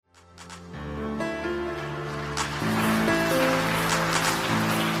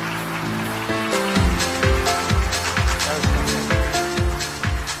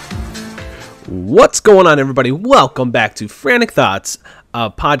going on, everybody? Welcome back to Frantic Thoughts,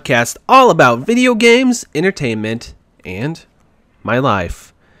 a podcast all about video games, entertainment, and my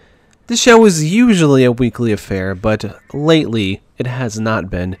life. This show is usually a weekly affair, but lately it has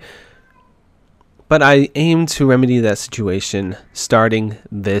not been. But I aim to remedy that situation starting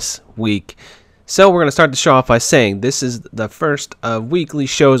this week. So we're going to start the show off by saying this is the first of weekly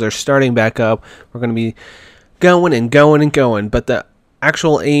shows are starting back up. We're going to be going and going and going, but the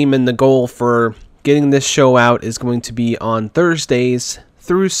actual aim and the goal for getting this show out is going to be on Thursdays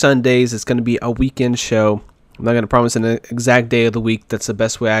through Sundays. It's going to be a weekend show. I'm not going to promise an exact day of the week. That's the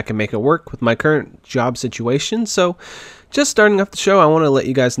best way I can make it work with my current job situation. So just starting off the show, I want to let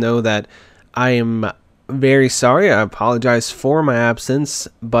you guys know that I am very sorry. I apologize for my absence,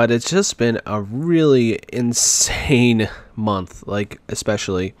 but it's just been a really insane month,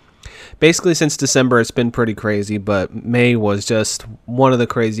 especially. Basically, since December, it's been pretty crazy, but May was just one of the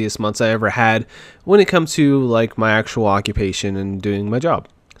craziest months I ever had when it comes to, my actual occupation and doing my job.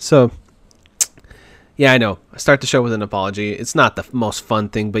 So, yeah, I know. I start the show with an apology. It's not the most fun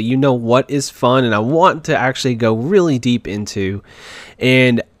thing, but you know what is fun, and I want to actually go really deep into.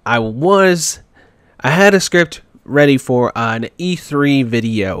 And I had a script ready for an E3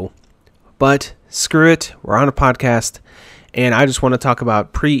 video, but screw it. We're on a podcast. And I just want to talk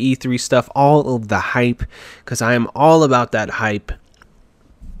about pre-E3 stuff, all of the hype, because I am all about that hype.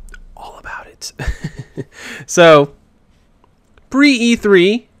 All about it. So,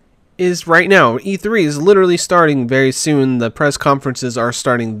 pre-E3 is right now. E3 is literally starting very soon. The press conferences are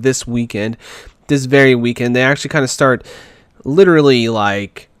starting this weekend, this very weekend. They actually kind of start literally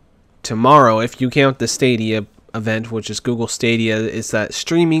tomorrow, if you count the Stadia event, which is Google Stadia. It's that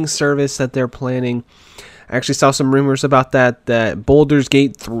streaming service that they're planning. I actually saw some rumors about that Baldur's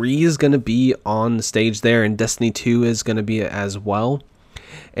Gate 3 is going to be on the stage there, and Destiny 2 is going to be as well.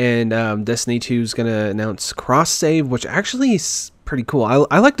 And Destiny 2 is going to announce cross-save, which actually is pretty cool.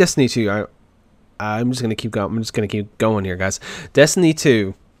 I like Destiny 2. I'm just going to keep going. I'm just going to keep going here, guys. Destiny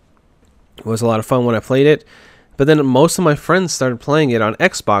 2 was a lot of fun when I played it. But then most of my friends started playing it on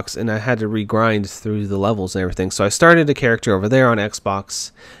Xbox, and I had to regrind through the levels and everything. So I started a character over there on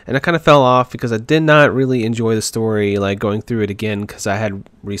Xbox, and I kind of fell off because I did not really enjoy the story, going through it again, because I had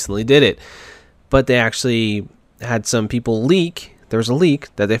recently did it. But they actually had some people leak. There was a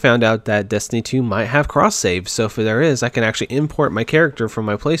leak that they found out that Destiny 2 might have cross-save. So if there is, I can actually import my character from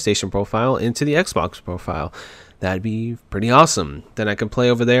my PlayStation profile into the Xbox profile. That'd be pretty awesome. Then I can play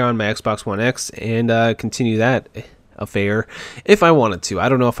over there on my Xbox One X and continue that affair if I wanted to. I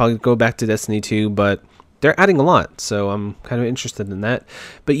don't know if I'll go back to Destiny 2, but they're adding a lot, so I'm kind of interested in that.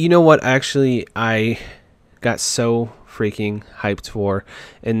 But you know what? Actually, I got so freaking hyped for,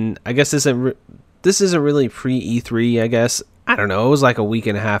 and I guess this isn't really pre-E3, I guess. I don't know. It was like a week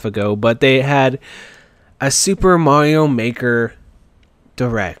and a half ago, but they had a Super Mario Maker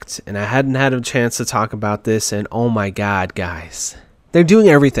Direct, and I hadn't had a chance to talk about this, and oh my god, guys, they're doing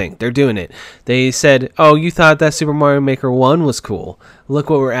everything. They're doing it. They said, oh, you thought that Super Mario Maker 1 was cool, look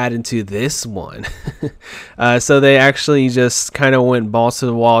what we're adding to this one. So they actually just kind of went balls to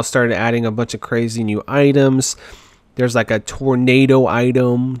the wall, started adding a bunch of crazy new items. There's a tornado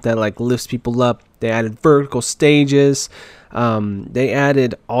item that lifts people up. They added vertical stages. They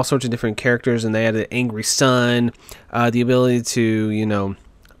added all sorts of different characters, and they added Angry Sun, the ability to,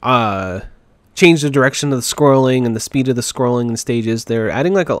 change the direction of the scrolling and the speed of the scrolling and stages. They're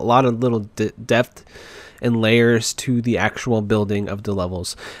adding a lot of little depth and layers to the actual building of the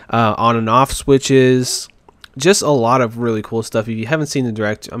levels. On and off switches, just a lot of really cool stuff. If you haven't seen the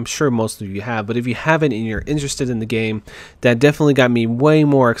Direct, I'm sure most of you have, but if you haven't and you're interested in the game, that definitely got me way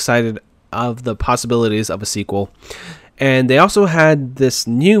more excited of the possibilities of a sequel. And they also had this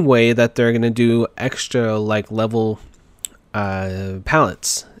new way that they're going to do extra level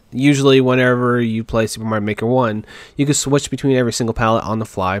palettes. Usually whenever you play Super Mario Maker 1, you can switch between every single palette on the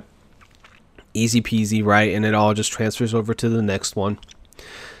fly. Easy peasy, right? And it all just transfers over to the next one.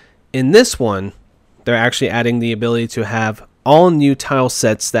 In this one, they're actually adding the ability to have all new tile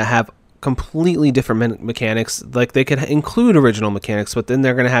sets that have completely different mechanics. They could include original mechanics, but then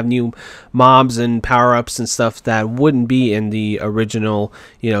they're going to have new mobs and power-ups and stuff that wouldn't be in the original,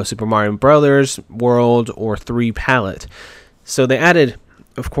 Super Mario Brothers World or 3 palette. So they added,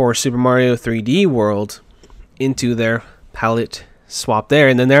 of course, Super Mario 3D World into their palette swap there,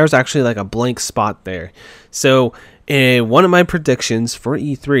 and then there's actually a blank spot there. So one of my predictions for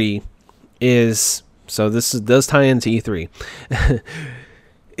E3 is, so this does tie into E3,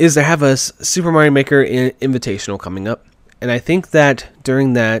 is they have a Super Mario Maker Invitational coming up. And I think that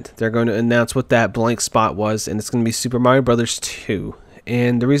during that, they're going to announce what that blank spot was, and it's going to be Super Mario Brothers 2.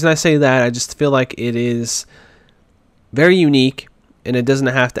 And the reason I say that, I just feel like it is very unique, and it doesn't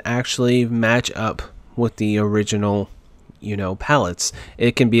have to actually match up with the original, palettes.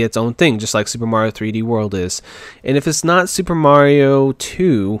 It can be its own thing, just like Super Mario 3D World is. And if it's not Super Mario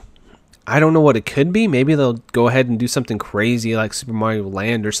 2, I don't know what it could be. Maybe they'll go ahead and do something crazy like Super Mario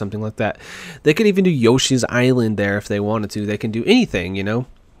Land or something like that. They could even do Yoshi's Island there if they wanted to. They can do anything,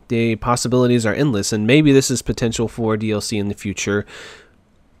 The possibilities are endless, and maybe this is potential for DLC in the future,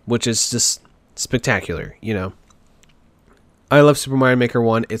 which is just spectacular, I love Super Mario Maker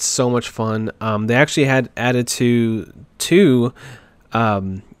 1. It's so much fun. They actually had added to two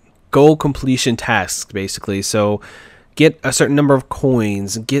goal completion tasks, basically. So get a certain number of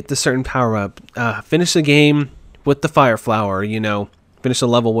coins, get the certain power-up, finish the game with the Fire Flower, finish the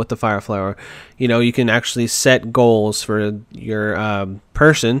level with the Fire Flower. You can actually set goals for your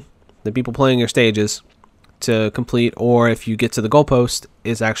person, the people playing your stages, to complete, or if you get to the goalpost,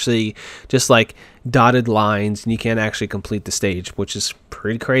 it's actually just like dotted lines and you can't actually complete the stage, which is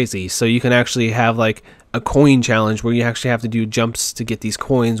pretty crazy. So you can actually have like a coin challenge where you actually have to do jumps to get these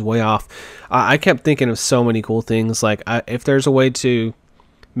coins way off. I kept thinking of so many cool things, like if there's a way to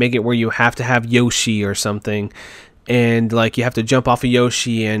make it where you have to have Yoshi or something, and like you have to jump off of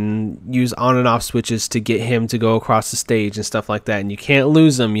Yoshi and use on and off switches to get him to go across the stage and stuff like that, and you can't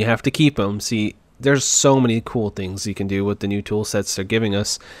lose him, you have to keep him. See, there's so many cool things you can do with the new tool sets they're giving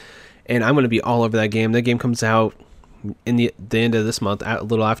us, and I'm going to be all over that game. That game comes out in the end of this month, a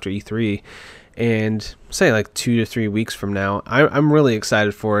little after E3, and say like 2 to 3 weeks from now. I'm really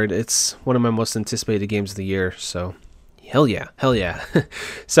excited for it. It's one of my most anticipated games of the year, so hell yeah.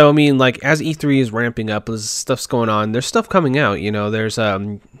 So I mean, like, as E3 is ramping up, as stuff's going on, there's stuff coming out. There's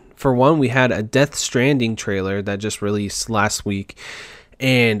for one, we had a Death Stranding trailer that just released last week.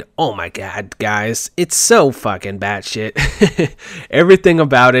 And oh my god, guys, it's so fucking batshit. Everything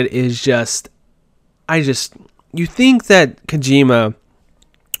about it is you think that Kojima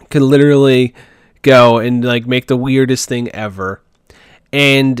could literally go and like make the weirdest thing ever.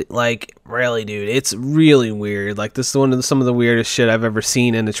 And like, really, dude, it's really weird. Like, this is some of the weirdest shit I've ever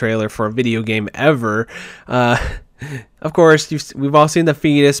seen in a trailer for a video game ever. Of course, we've all seen the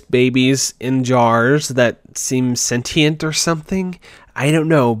fetus babies in jars that seem sentient or something. I don't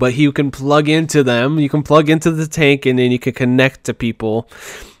know, but you can plug into them. You can plug into the tank, and then you can connect to people.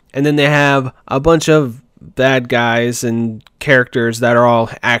 And then they have a bunch of bad guys and characters that are all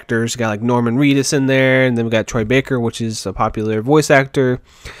actors. You got like Norman Reedus in there, and then we got Troy Baker, which is a popular voice actor.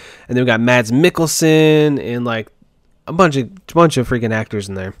 And then we got Mads Mikkelsen and like a bunch of freaking actors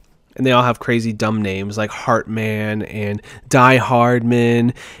in there. And they all have crazy dumb names like Heartman and Die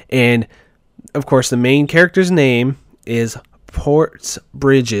Hardman. And of course, the main character's name is Port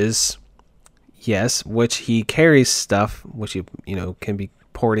Bridges. Yes, which he carries stuff, which he, can be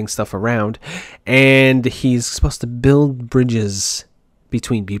porting stuff around. And he's supposed to build bridges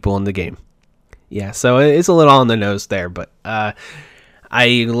between people in the game. Yeah, so it's a little on the nose there, but I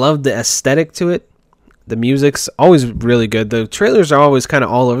love the aesthetic to it. The music's always really good. The trailers are always kind of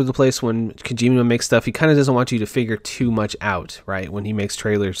all over the place when Kojima makes stuff. He kind of doesn't want you to figure too much out, right, when he makes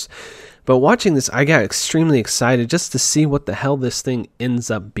trailers. But watching this, I got extremely excited just to see what the hell this thing ends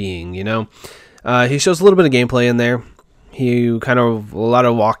up being, He shows a little bit of gameplay in there. He kind of, a lot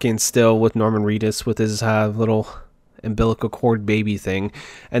of walking still with Norman Reedus with his little umbilical cord baby thing.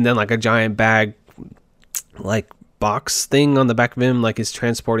 And then like a giant bag, like box thing on the back of him, like he's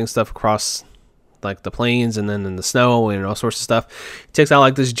transporting stuff across like the plains and then in the snow and all sorts of stuff. He takes out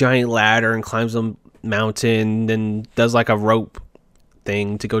like this giant ladder and climbs a mountain and does like a rope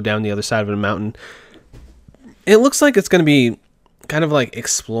thing to go down the other side of the mountain. It looks like it's going to be kind of like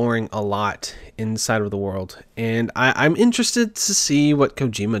exploring a lot inside of the world, and I'm interested to see what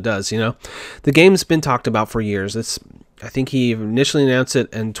Kojima does. The game's been talked about for years. I think he initially announced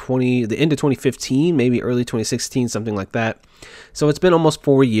it in the end of 2015, maybe early 2016, something like that. So it's been almost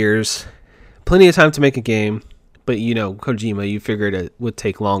 4 years. Plenty of time to make a game, but Kojima, you figured it would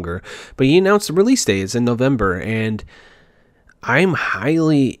take longer. But he announced the release dates in November, and I'm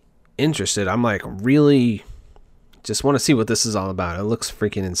highly interested. I'm like really just want to see what this is all about. It looks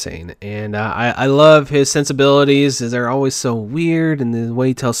freaking insane, and I love his sensibilities. They're always so weird, and the way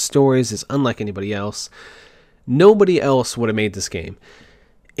he tells stories is unlike anybody else. Nobody else would have made this game,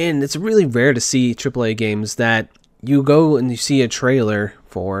 and it's really rare to see AAA games that you go and you see a trailer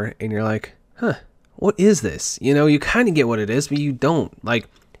for, and you're like, huh, what is this? You kind of get what it is, but you don't. Like,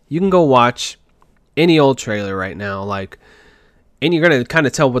 you can go watch any old trailer right now, like, and you're going to kind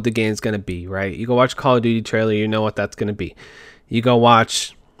of tell what the game's going to be, right? You go watch Call of Duty trailer, you know what that's going to be. You go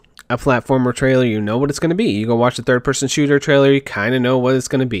watch a platformer trailer, you know what it's going to be. You go watch the third-person shooter trailer, you kind of know what it's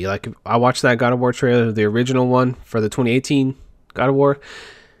going to be. Like, if I watched that God of War trailer, the original one for the 2018 God of War,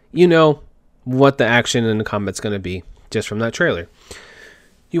 you know what the action and the combat's going to be just from that trailer.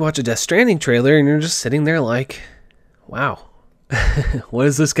 You watch a Death Stranding trailer, and you're just sitting there like, wow, what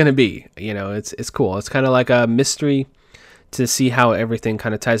is this going to be? You know, it's cool. It's kind of like a mystery to see how everything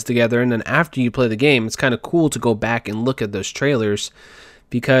kind of ties together. And then after you play the game, it's kind of cool to go back and look at those trailers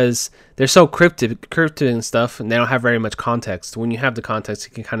because they're so cryptic and stuff, and they don't have very much context. When you have the context,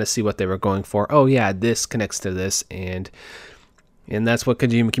 you can kind of see what they were going for. Oh yeah, this connects to this, and that's what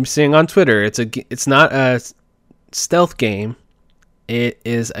Kojima keeps saying on Twitter. It's not a stealth game. It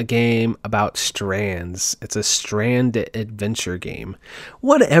is a game about strands. It's a strand adventure game.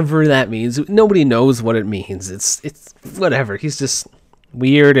 Whatever that means. Nobody knows what it means. It's whatever. He's just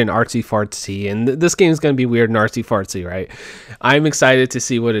weird and artsy-fartsy. And this game is going to be weird and artsy-fartsy, right? I'm excited to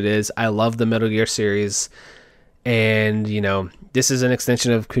see what it is. I love the Metal Gear series. And, you know, this is an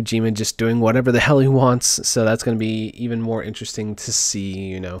extension of Kojima just doing whatever the hell he wants. So that's going to be even more interesting to see,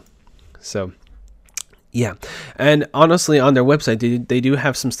 you know. So yeah, and honestly, on their website, they do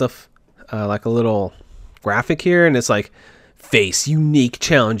have some stuff, like a little graphic here, and it's like, face unique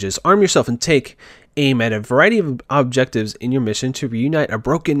challenges, arm yourself and take aim at a variety of objectives in your mission to reunite a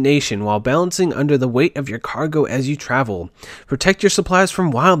broken nation while balancing under the weight of your cargo as you travel. Protect your supplies from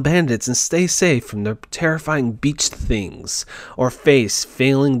wild bandits and stay safe from the terrifying beached things, or face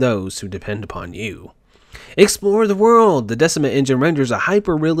failing those who depend upon you. Explore the world! The Decima engine renders a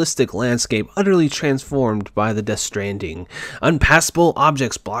hyper-realistic landscape utterly transformed by the Death Stranding. Unpassable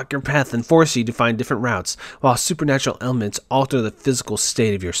objects block your path and force you to find different routes, while supernatural elements alter the physical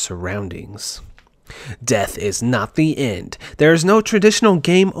state of your surroundings. Death is not the end. There is no traditional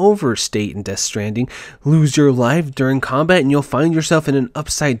game over state in Death Stranding. Lose your life during combat and you'll find yourself in an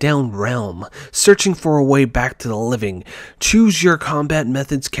upside-down realm, searching for a way back to the living. Choose your combat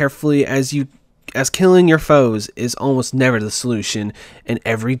methods carefully as killing your foes is almost never the solution, and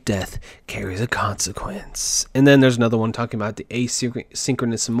every death carries a consequence. And then there's another one talking about the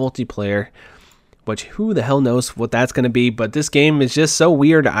asynchronous multiplayer, which who the hell knows what that's going to be, but this game is just so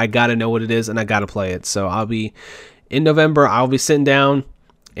weird, I gotta know what it is, and I gotta play it. So in November, I'll be sitting down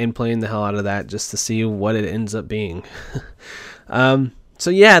and playing the hell out of that just to see what it ends up being. So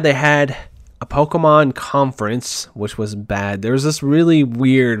yeah, they had a Pokemon conference, which was bad. There was this really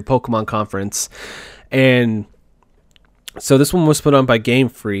weird Pokemon conference, and so this one was put on by Game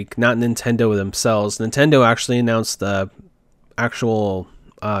Freak, not Nintendo themselves. Nintendo actually announced the actual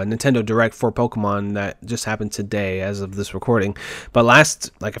Nintendo Direct for Pokemon that just happened today as of this recording. But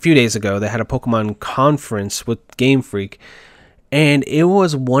a few days ago, they had a Pokemon conference with Game Freak, and it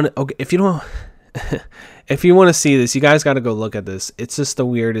was okay, if you don't if you want to see this, you guys got to go look at this. It's just the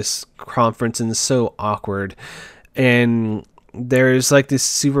weirdest conference and so awkward. And there's like this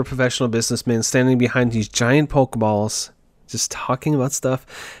super professional businessman standing behind these giant Pokeballs, just talking about stuff.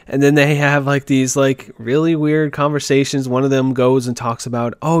 And then they have like these like really weird conversations. One of them goes and talks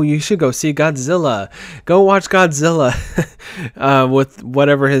about, oh, you should go see Godzilla. Go watch Godzilla with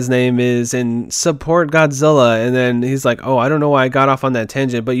whatever his name is and support Godzilla. And then he's like, oh, I don't know why I got off on that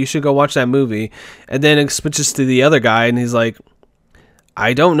tangent, but you should go watch that movie. And then it switches to the other guy and he's like,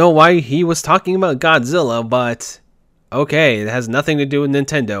 I don't know why he was talking about Godzilla, but okay, it has nothing to do with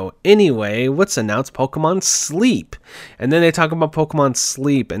Nintendo. Anyway, let's announce Pokemon Sleep. And then they talk about Pokemon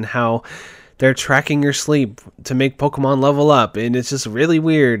Sleep and how they're tracking your sleep to make Pokemon level up. And it's just really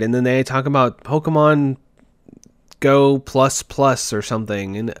weird. And then they talk about Pokemon Go Plus Plus or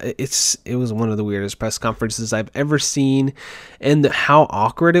something. And it was one of the weirdest press conferences I've ever seen. And how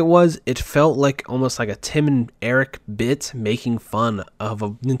awkward it was. It felt like almost like a Tim and Eric bit making fun of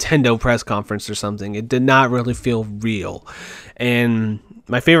a Nintendo press conference or something. It did not really feel real. And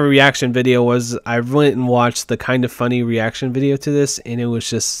my favorite reaction video was I went and watched the Kind of Funny reaction video to this, and it was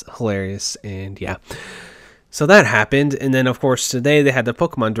just hilarious. And yeah. So that happened. And then of course today they had the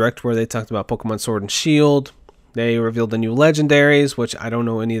Pokemon Direct where they talked about Pokemon Sword and Shield. They revealed the new legendaries, which I don't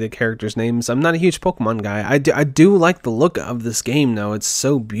know any of the characters' names. I'm not a huge Pokemon guy. I do like the look of this game, though. It's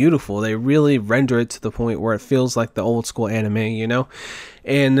so beautiful. They really render it to the point where it feels like the old school anime, you know?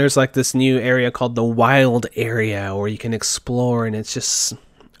 And there's like this new area called the Wild Area where you can explore, and it's just...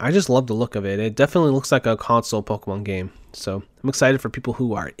 I just love the look of it. It definitely looks like a console Pokemon game. So I'm excited for people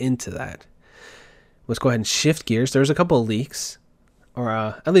who are into that. Let's go ahead and shift gears. There's a couple of leaks, or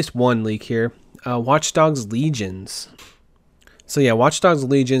at least one leak here. Watch Dogs Legions. So yeah, Watch Dogs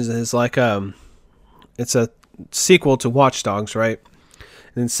Legions is like it's a sequel to Watch Dogs, right?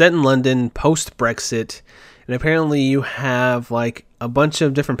 And it's set in London post Brexit, and apparently you have like a bunch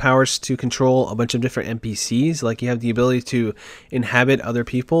of different powers to control a bunch of different NPCs. Like you have the ability to inhabit other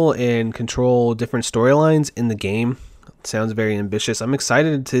people and control different storylines in the game. It sounds very ambitious. I'm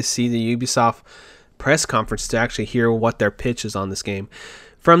excited to see the Ubisoft press conference to actually hear what their pitch is on this game.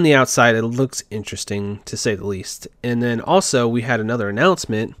 From the outside, it looks interesting to say the least. And then also we had another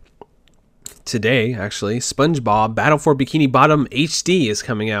announcement today, actually. SpongeBob Battle for Bikini Bottom HD is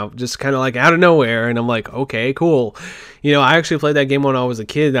coming out, just kind of like out of nowhere, and I'm like, okay, cool. You know, I actually played that game when I was a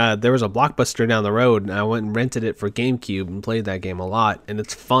kid. There was a Blockbuster down the road, and I went and rented it for GameCube and played that game a lot, and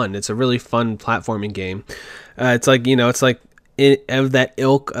it's fun. It's a really fun platforming game. It's like, you know, it's like of that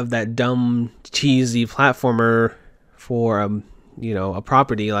ilk of that dumb, cheesy platformer for you know, a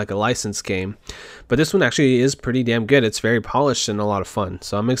property like a licensed game, but this one actually is pretty damn good. It's very polished and a lot of fun,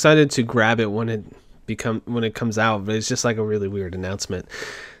 so I'm excited to grab it when it comes out. But it's just like a really weird announcement,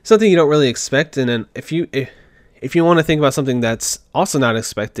 something you don't really expect. And then if you want to think about something that's also not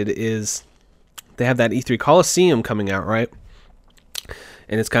expected, is they have that E3 Coliseum coming out, right?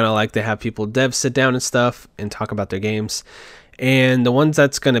 And it's kind of like they have devs sit down and stuff and talk about their games, and the ones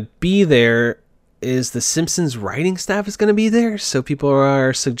that's going to be there is the Simpsons writing staff is going to be there. So people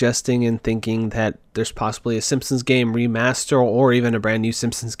are suggesting and thinking that there's possibly a Simpsons game remaster or even a brand new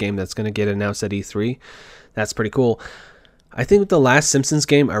Simpsons game that's going to get announced at E3. That's pretty cool. I think the last Simpsons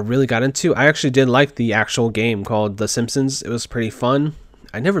game I really got into, I actually did like the actual game called The Simpsons. It was pretty fun.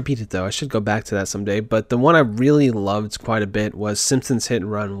 I never beat it though. I should go back to that someday. But the one I really loved quite a bit was Simpsons Hit and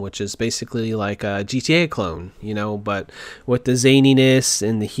Run, which is basically like a GTA clone, you know, but with the zaniness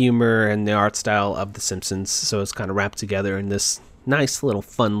and the humor and the art style of The Simpsons. So it's kind of wrapped together in this nice little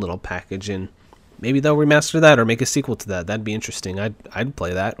fun little package, and maybe they'll remaster that or make a sequel to that. That'd be interesting. I'd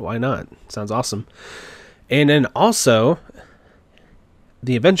play that. Why not? Sounds awesome. And then also,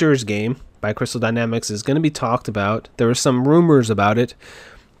 the Avengers game by Crystal Dynamics is going to be talked about. There were some rumors about it,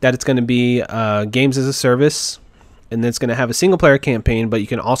 that it's going to be games as a service, and it's going to have a single player campaign, but you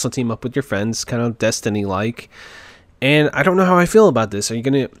can also team up with your friends, kind of Destiny like. And I don't know how I feel about this.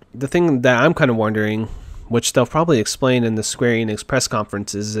 The thing that I'm kind of wondering, which they'll probably explain in the Square Enix press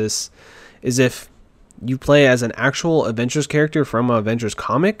conference, is if you play as an actual Avengers character from an Avengers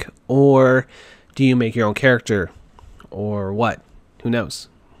comic, or do you make your own character, or what? Who knows?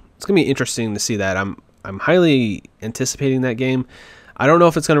 It's gonna be interesting to see that. I'm highly anticipating that game. I don't know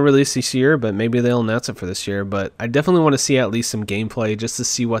if it's gonna release this year, but maybe they'll announce it for this year. But I definitely want to see at least some gameplay just to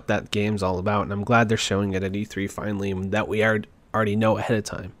see what that game's all about. And I'm glad they're showing it at E3 finally, that we already know ahead of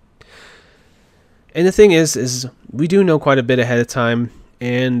time. And the thing is we do know quite a bit ahead of time,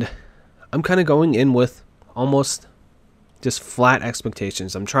 and I'm kind of going in with almost just flat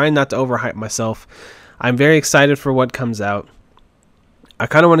expectations. I'm trying not to overhype myself. I'm very excited for what comes out. I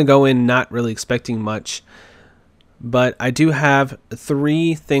kind of want to go in not really expecting much, but I do have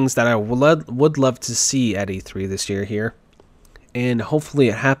 3 things that I would love to see at E3 this year here, and hopefully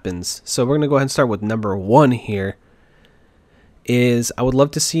it happens. So we're going to go ahead and start with number 1 here, is I would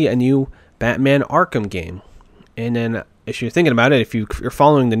love to see a new Batman Arkham game. And then if you're thinking about it, if you're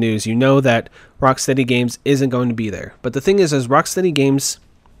following the news, you know that Rocksteady Games isn't going to be there. But the thing is Rocksteady Games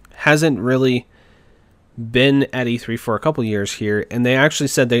hasn't really been at E3 for a couple years here, and they actually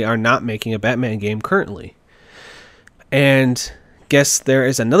said they are not making a Batman game currently. And guess there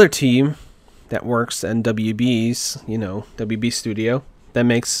is another team that works in WB's, WB Studio, that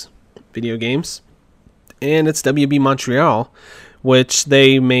makes video games, and it's WB Montreal, which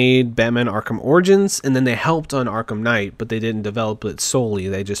they made Batman Arkham Origins, and then they helped on Arkham Knight, but they didn't develop it solely.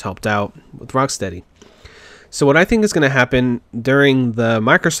 They just helped out with Rocksteady. So what I think is going to happen during the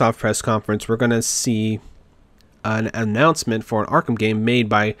Microsoft press conference, we're going to see an announcement for an Arkham game made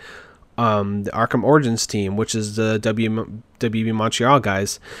by the Arkham Origins team, which is the WB Montreal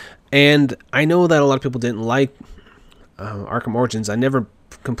guys. And I know that a lot of people didn't like Arkham Origins. I never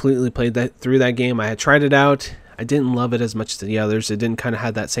completely played through that game. I had tried it out. I didn't love it as much as the others. It didn't kind of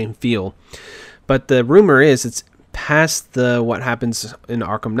have that same feel. But the rumor is it's past what happens in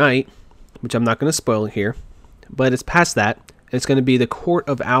Arkham Knight, which I'm not going to spoil here. But it's past that. It's going to be the Court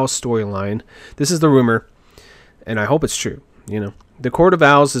of Owls storyline. This is the rumor, and I hope it's true. The Court of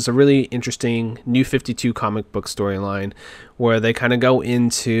Owls is a really interesting New 52 comic book storyline where they kind of go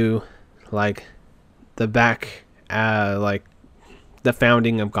into like the back, like the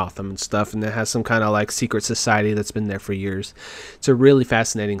founding of Gotham and stuff, and it has some kind of like secret society that's been there for years. It's a really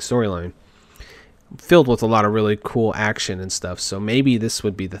fascinating storyline, filled with a lot of really cool action and stuff. So maybe this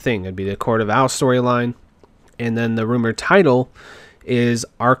would be the thing. It'd be the Court of Owls storyline. And then the rumored title is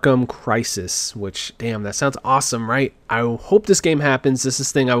Arkham Crisis, which, damn, that sounds awesome, right? I hope this game happens. This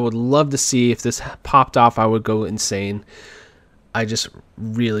is the thing I would love to see. If this popped off, I would go insane. I just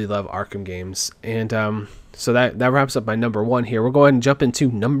really love Arkham games. And so that wraps up my number 1 here. We'll go ahead and jump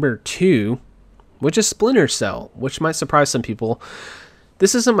into number 2, which is Splinter Cell, which might surprise some people.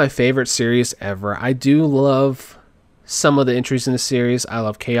 This isn't my favorite series ever. I do love some of the entries in the series. I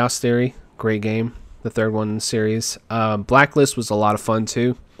love Chaos Theory, great game, the third one in the series. Blacklist was a lot of fun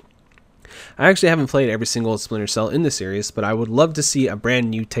too. I actually haven't played every single Splinter Cell in the series, but I would love to see a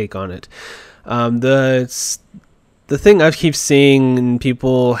brand new take on it. The thing I keep seeing and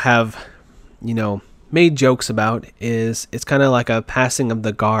people have, made jokes about is it's kind of like a passing of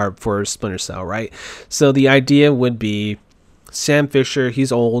the garb for Splinter Cell, right? So the idea would be Sam Fisher,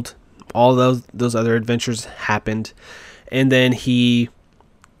 he's old, all those other adventures happened, and then he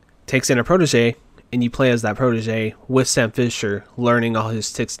takes in a protege, and you play as that protege with Sam Fisher, learning all his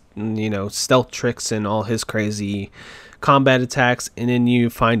stealth tricks and all his crazy combat attacks, and then you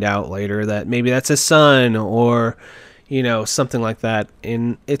find out later that maybe that's his son or something like that,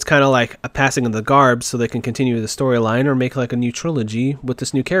 and it's kind of like a passing of the garb so they can continue the storyline or make like a new trilogy with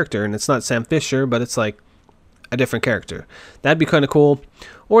this new character, and it's not Sam Fisher, but it's like a different character. That'd be kind of cool.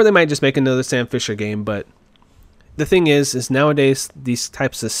 Or they might just make another Sam Fisher game. But the thing is nowadays these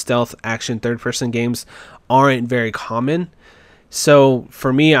types of stealth action third-person games aren't very common. So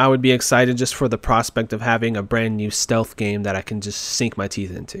for me, I would be excited just for the prospect of having a brand new stealth game that I can just sink my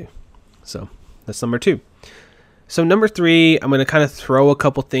teeth into. So that's number 2. So number 3, I'm going to kind of throw a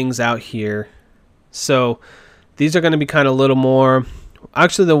couple things out here. So these are going to be kind of a little more...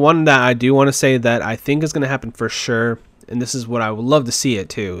 Actually, the one that I do want to say that I think is going to happen for sure, and this is what I would love to see it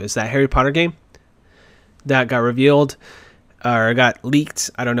too, is that Harry Potter game that got revealed or got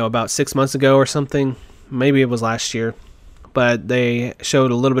leaked, I don't know, about 6 months ago or something. Maybe it was last year. But they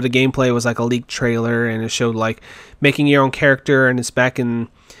showed a little bit of gameplay. It was like a leaked trailer, and it showed like making your own character, and it's back in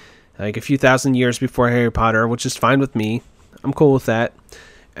like a few thousand years before Harry Potter, which is fine with me. I'm cool with that.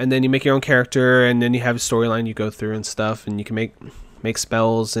 And then you make your own character, and then you have a storyline you go through and stuff, and you can make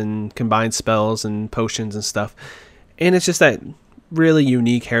spells and combine spells and potions and stuff. And it's just that really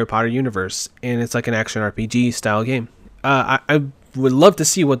unique Harry Potter universe, and it's like an action RPG style game. I would love to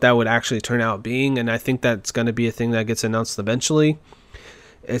see what that would actually turn out being, and I think that's going to be a thing that gets announced eventually.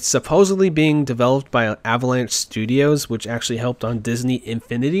 It's supposedly being developed by Avalanche Studios, which actually helped on Disney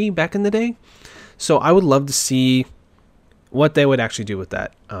Infinity back in the day. So I would love to see what they would actually do with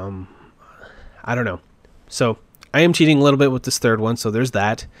that. I don't know. So I am cheating a little bit with this third one, so there's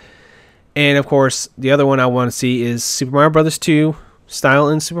that. And of course, the other one I want to see is Super Mario Bros. 2 style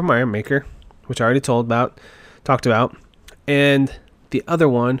in Super Mario Maker, which I already talked about. And the other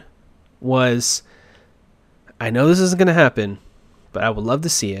one was, I know this isn't going to happen, but I would love to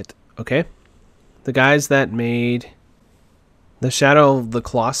see it, okay? The guys that made the Shadow of the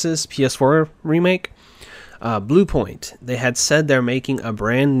Colossus PS4 remake, Blue Point, they had said they're making a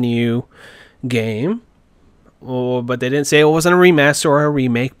brand new game. Oh, but they didn't say it wasn't a remaster or a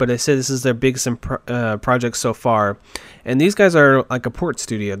remake, but they said this is their biggest project so far. And these guys are like a port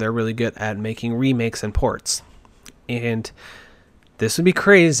studio. They're really good at making remakes and ports. And this would be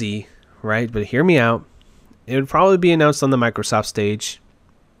crazy, right? But hear me out. It would probably be announced on the Microsoft stage.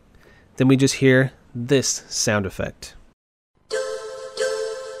 Then we just hear this sound effect.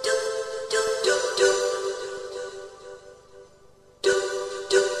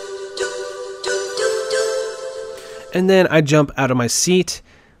 And then I jump out of my seat,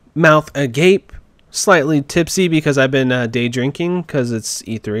 mouth agape, slightly tipsy because I've been day drinking because it's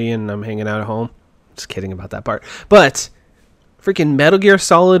E3 and I'm hanging out at home. Just kidding about that part. But freaking Metal Gear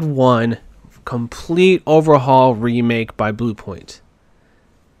Solid 1 complete overhaul remake by Blue Point.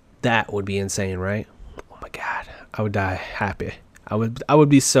 That would be insane, right? Oh my god, I would die happy. I would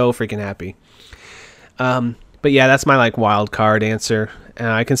be so freaking happy. But yeah, that's my like wild card answer.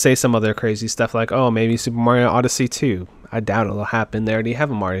 I can say some other crazy stuff like, oh, maybe Super Mario Odyssey 2. I doubt it'll happen. They already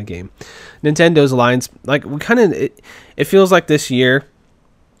have a Mario game. Nintendo's lines, like, we kind of, it feels like this year,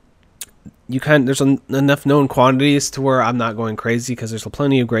 there's enough known quantities to where I'm not going crazy because there's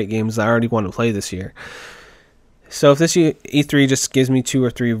plenty of great games that I already want to play this year. So if this E3 just gives me 2 or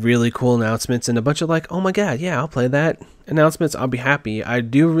 3 really cool announcements and a bunch of like, oh my god, yeah, I'll play that announcements, I'll be happy. I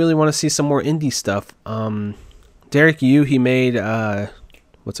do really want to see some more indie stuff. Derek Yu, he made,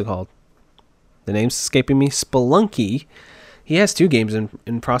 what's it called? The name's escaping me. Spelunky. He has 2 games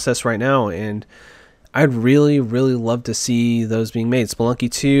in process right now, and I'd really, really love to see those being made.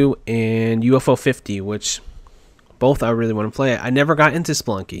 Spelunky 2 and UFO 50, which both I really want to play. I never got into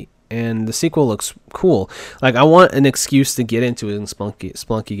Spelunky, and the sequel looks cool. Like, I want an excuse to get into it in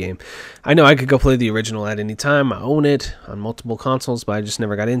Spelunky game. I know I could go play the original at any time. I own it on multiple consoles, but I just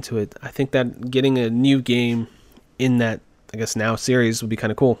never got into it. I think that getting a new game in that I guess now series would be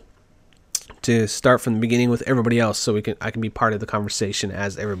kind of cool to start from the beginning with everybody else, so I can be part of the conversation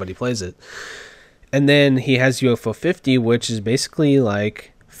as everybody plays it. And then he has UFO 50, which is basically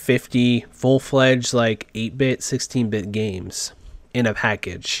like 50 full-fledged like 8-bit, 16-bit games in a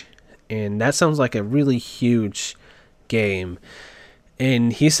package. And that sounds like a really huge game.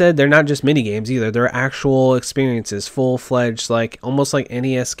 And he said they're not just mini games either. They're actual experiences, full-fledged, like almost like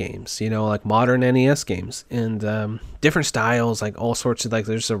NES games, like modern NES games, and different styles, like all sorts of, like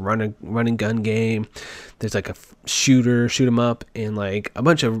there's a running gun game, there's like a shoot 'em up, and like a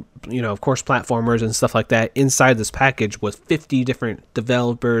bunch of of course platformers and stuff like that inside this package with 50 different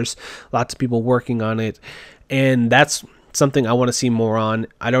developers, lots of people working on it, and that's something I want to see more on.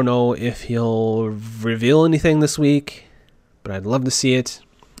 I don't know if he'll reveal anything this week, but I'd love to see it.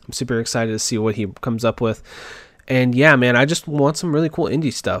 I'm super excited to see what he comes up with. And yeah, man, I just want some really cool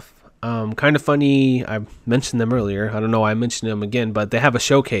indie stuff. Kind of funny, I mentioned them earlier. I don't know why I mentioned them again, but they have a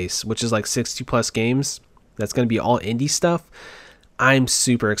showcase, which is like 60 plus games. That's going to be all indie stuff. I'm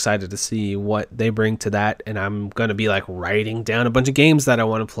super excited to see what they bring to that, and I'm going to be like writing down a bunch of games that I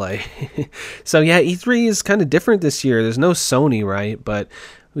want to play. So yeah, E3 is kind of different this year. There's no Sony, right? But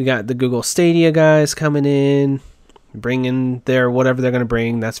we got the Google Stadia guys coming in, bringing their whatever they're going to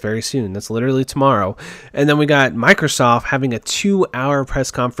bring. That's very soon. That's literally tomorrow. And then we got Microsoft having a 2-hour press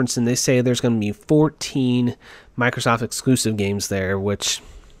conference, and they say there's going to be 14 Microsoft exclusive games there, which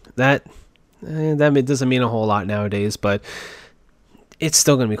that doesn't mean a whole lot nowadays, but it's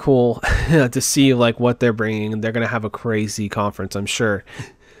still going to be cool to see like what they're bringing. They're going to have a crazy conference, I'm sure.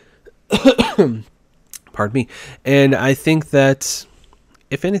 Pardon me. And I think that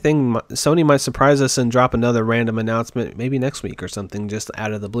if anything, Sony might surprise us and drop another random announcement maybe next week or something, just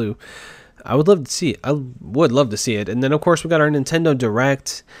out of the blue. I would love to see it. I would love to see it. And then, of course, we got our Nintendo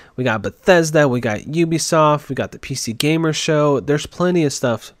Direct. We got Bethesda. We got Ubisoft. We got the PC Gamer Show. There's plenty of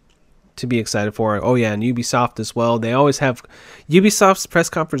stuff to be excited for. Oh, yeah, and Ubisoft as well. They always have... Ubisoft's press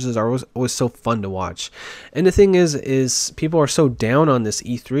conferences are always so fun to watch. And the thing is people are so down on this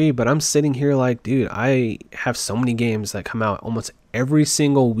E3, but I'm sitting here like, dude, I have so many games that come out almost every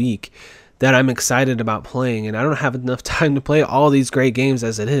single week that I'm excited about playing, and I don't have enough time to play all these great games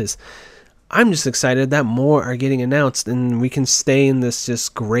as it is. I'm just excited that more are getting announced and we can stay in this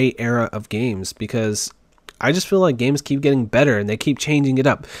just great era of games, because I just feel like games keep getting better and they keep changing it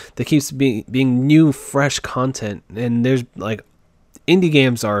up. There keeps being new, fresh content, and there's like indie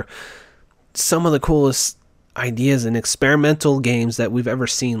games are some of the coolest ideas and experimental games that we've ever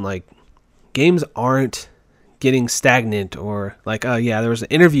seen. Like, games aren't getting stagnant, or like, there was an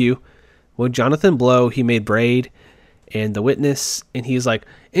interview with Jonathan Blow. He made Braid and The Witness, and he's like,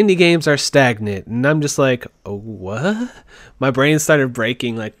 indie games are stagnant. And I'm just like, oh, what? My brain started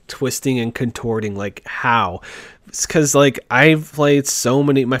breaking, like twisting and contorting, like how? It's because like I've played so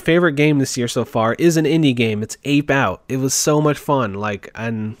many. My favorite game this year so far is an indie game. It's Ape Out. It was so much fun. Like,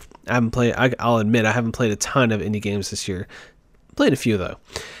 and I haven't played, I'll admit I haven't played a ton of indie games this year. Played a few though.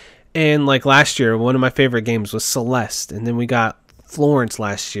 And like last year, one of my favorite games was Celeste, and then we got Florence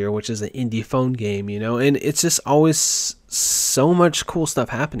last year, which is an indie phone game, and it's just always so much cool stuff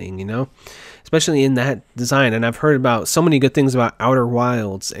happening, especially in that design. And I've heard about so many good things about Outer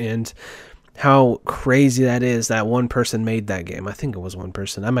Wilds and how crazy that is that one person made that game. I think it was one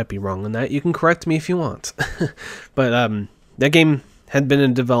person. I might be wrong on that. You can correct me if you want. But that game had been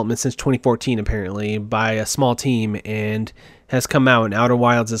in development since 2014 apparently by a small team, and has come out, and Outer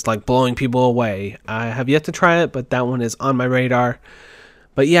Wilds is like blowing people away. I have yet to try it, but that one is on my radar.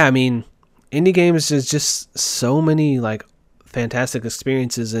 But yeah, I mean, indie games is just so many like fantastic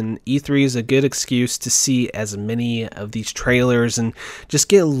experiences, and E3 is a good excuse to see as many of these trailers and just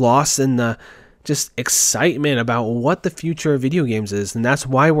get lost in the just excitement about what the future of video games is. And that's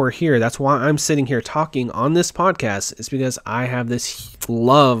why we're here. That's why I'm sitting here talking on this podcast, is because I have this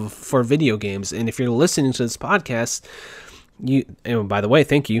love for video games. And if you're listening to this podcast, and by the way,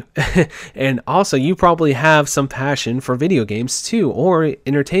 thank you. And also, you probably have some passion for video games too, or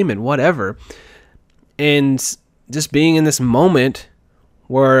entertainment, whatever. And just being in this moment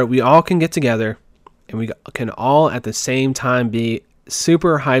where we all can get together and we can all at the same time be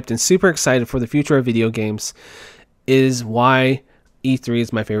super hyped and super excited for the future of video games is why E3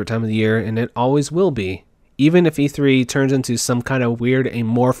 is my favorite time of the year, and it always will be. Even if E3 turns into some kind of weird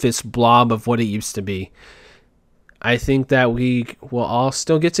amorphous blob of what it used to be, I think that we will all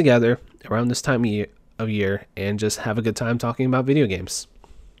still get together around this time of year and just have a good time talking about video games.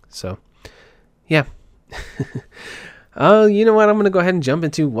 So, yeah. You know what? I'm going to go ahead and jump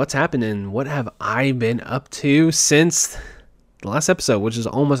into what's happening. What have I been up to since the last episode, which is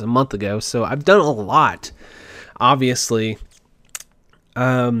almost a month ago? So I've done a lot. obviously,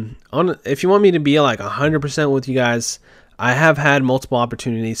 if you want me to be like 100% with you guys, I have had multiple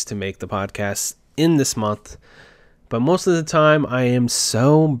opportunities to make the podcast in this month, but most of the time I am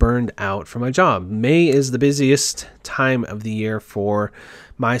so burned out from my job. May is the busiest time of the year for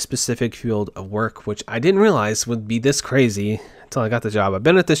my specific field of work, which I didn't realize would be this crazy until I got the job. I've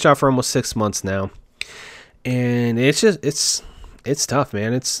been at this job for almost 6 months now, and it's tough,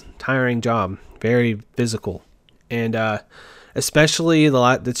 man. It's a tiring job, very physical, and especially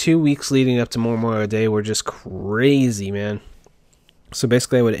the 2 weeks leading up to Memorial Day were just crazy, man. So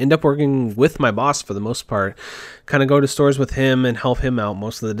basically, I would end up working with my boss for the most part, kind of go to stores with him and help him out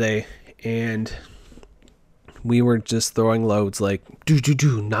most of the day. And we were just throwing loads, like,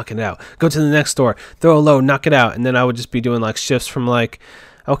 knock it out. Go to the next store, throw a load, knock it out. And then I would just be doing like shifts from like,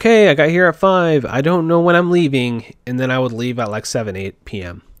 okay, I got here at 5. I don't know when I'm leaving. And then I would leave at like 7, 8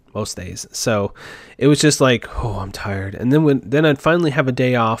 p.m. most days. So it was just like, oh, I'm tired. And then I'd finally have a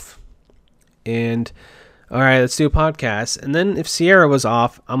day off and all right, let's do a podcast. And then if Sierra was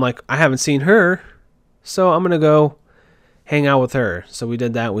off, I'm like, I haven't seen her, so I'm going to go hang out with her. So we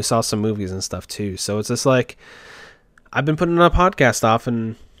did that. We saw some movies and stuff too. So it's just like, I've been putting a podcast off,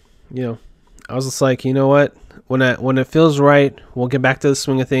 and, I was just like, you know what? When it feels right, we'll get back to the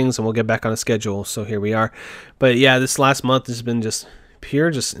swing of things and we'll get back on a schedule. So here we are. But yeah, this last month has been just pure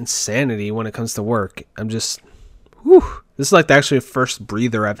insanity when it comes to work. I'm just, this is like actually the first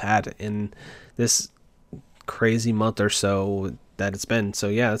breather I've had in this crazy month or so that it's been. So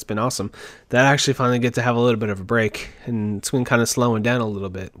yeah, it's been awesome that I actually finally get to have a little bit of a break, and it's been kind of slowing down a little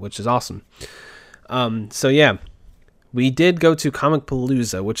bit, which is awesome. So yeah, we did go to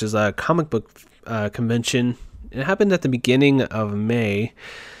Comicpalooza, which is a comic book convention. It happened at the beginning of May.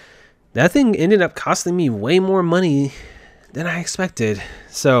 That thing ended up costing me way more money than I expected.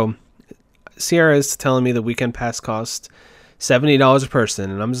 So Sierra is telling me the weekend pass cost $70 a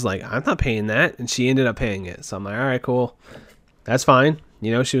person, and I'm just like, I'm not paying that, and she ended up paying it. So I'm like, all right, cool, that's fine.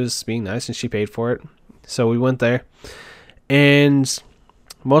 She was being nice and she paid for it. So we went there and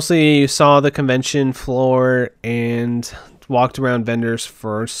mostly saw the convention floor and walked around vendors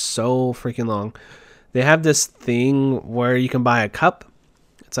for so freaking long. They have this thing where you can buy a cup.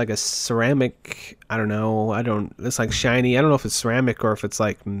 It's like a ceramic, it's like shiny. I don't know if it's ceramic or if it's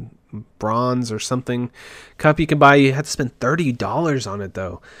like bronze or something cup you can buy. You have to spend $30 on it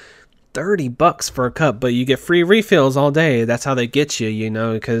though. $30 for a cup, but you get free refills all day. That's how they get you,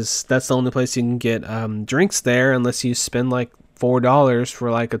 because that's the only place you can get drinks there, unless you spend like $4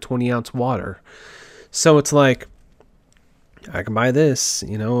 for like a 20-ounce water. So it's like, I can buy this,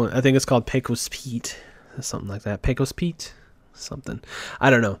 I think it's called Pecos Pete, something like that. Pecos Pete, something. I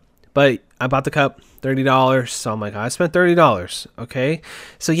don't know. But I bought the cup, $30. So I'm like, I spent $30. Okay.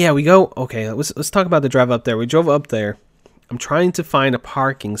 So yeah, we go. Okay, let's talk about the drive up there. We drove up there. I'm trying to find a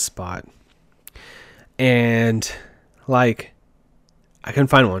parking spot, and like, I couldn't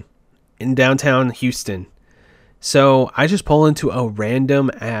find one in downtown Houston. So I just pull into a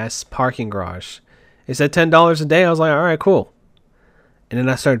random ass parking garage. It said $10 a day. I was like, all right, cool. And then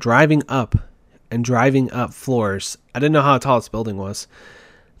I started driving up and driving up floors. I didn't know how tall this building was.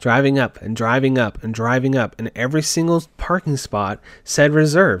 Driving up and driving up and driving up, and every single parking spot said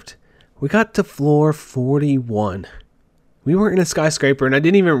reserved. We got to floor 41. We were in a skyscraper, and I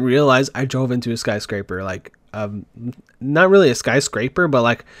didn't even realize I drove into a skyscraper. Like, not really a skyscraper, but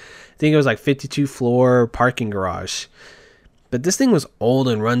like, I think it was like 52 floor parking garage. But this thing was old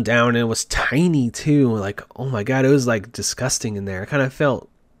and run down, and it was tiny too. Like, oh my God, it was like disgusting in there. I kind of felt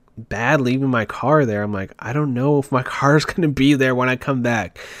bad leaving my car there. I'm like, I don't know if my car is going to be there when I come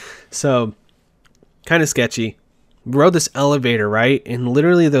back. So, kind of sketchy. We rode this elevator, right? And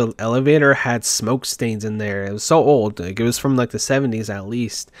literally the elevator had smoke stains in there. It was so old. Like, it was from like the 70s at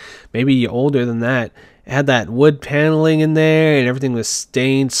least. Maybe older than that. It had that wood paneling in there, and everything was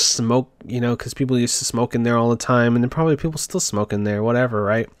stained smoke, because people used to smoke in there all the time. And then probably people still smoke in there, whatever,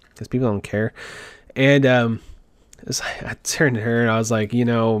 right? Because people don't care. And I turned to her and I was like,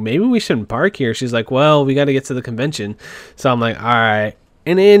 maybe we shouldn't park here. She's like, well, we got to get to the convention. So I'm like, all right.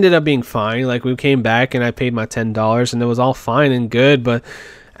 And it ended up being fine. Like, we came back and I paid my $10 and it was all fine and good. But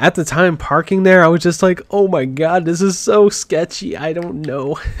at the time parking there, I was just like, oh my God, this is so sketchy. I don't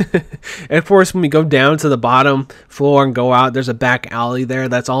know. And of course, when we go down to the bottom floor and go out, there's a back alley there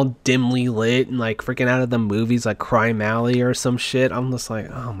that's all dimly lit and like freaking out of the movies, like Crime Alley or some shit. I'm just like,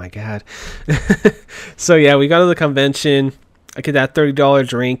 oh my God. So yeah, we got to the convention. I get that $30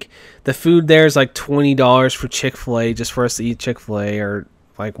 drink. The food there is like $20 for Chick-fil-A, just for us to eat Chick-fil-A, or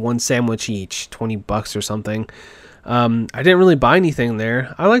like one sandwich each, $20 or something. I didn't really buy anything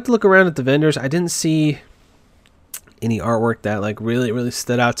there. I like to look around at the vendors. I didn't see any artwork that like really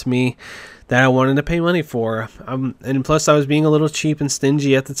stood out to me that I wanted to pay money for. And plus I was being a little cheap and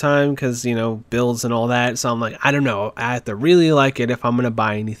stingy at the time because, you know, bills and all that. So I'm like, I don't know, I have to really like it if I'm going to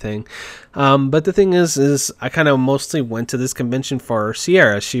buy anything. But the thing is I kind of mostly went to this convention for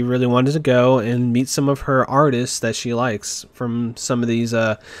Sierra. She really wanted to go and meet some of her artists that she likes from some of these,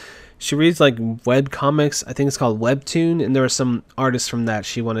 she reads like web comics. I think it's called Webtoon. And there were some artists from that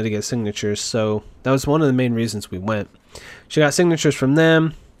she wanted to get signatures. So that was one of the main reasons we went. She got signatures from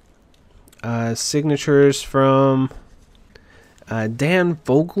them. Signatures from Dan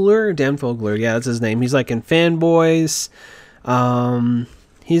Fogler, yeah, that's his name. He's like in Fanboys.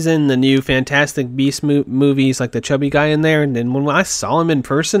 He's in the new Fantastic Beasts movies, like the chubby guy in there. And then when I saw him in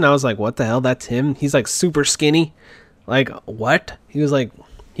person, I was like, what the hell, that's him? He's like super skinny. Like, what? He was like,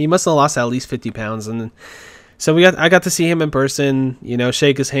 he must have lost at least 50 pounds. And then, so I got to see him in person, you know,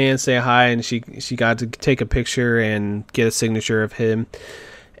 shake his hand, say hi, and she got to take a picture and get a signature of him.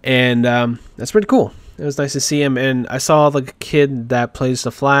 And that's pretty cool. It was nice to see him. And I saw the kid that plays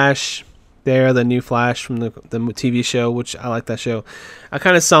the Flash there, the new Flash from the TV show, which I like that show. I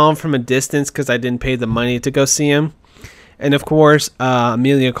kind of saw him from a distance because I didn't pay the money to go see him. And of course,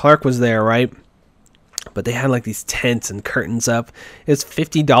 Emilia Clarke was there, right? But they had like these tents and curtains up. It's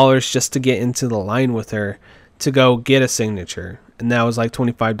 $50 just to get into the line with her to go get a signature. And that was like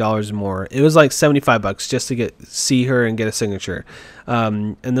 $25 more. It was like $75 just to see her and get a signature.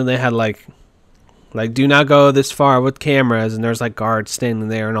 And then they had like do not go this far with cameras, and there's like guards standing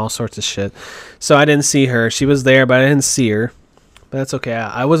there and all sorts of shit. So I didn't see her. She was there, but I didn't see her. But that's okay.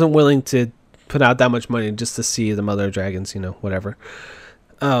 I wasn't willing to put out that much money just to see the Mother of Dragons, you know, whatever.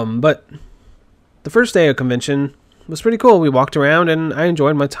 But the first day of convention was pretty cool. We walked around and I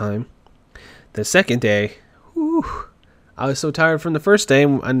enjoyed my time. The second day, whew, I was so tired from the first day,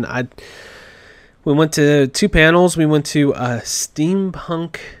 and we went to 2 panels. We went to a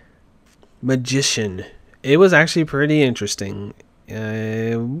steampunk magician. It was actually pretty interesting.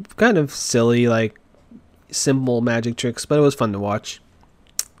 Kind of silly, like simple magic tricks, but it was fun to watch.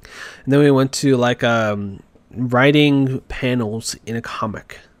 And then we went to like writing panels in a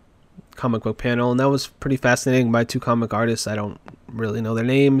comic book panel, and that was pretty fascinating by 2 comic artists. I don't really know their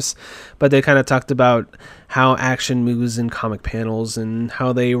names, but they kind of talked about how action moves in comic panels and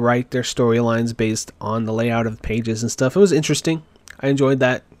how they write their storylines based on the layout of pages and stuff. It was interesting. I enjoyed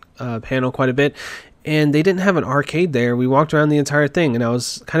that panel quite a bit. And they didn't have an arcade there. We walked around the entire thing, and I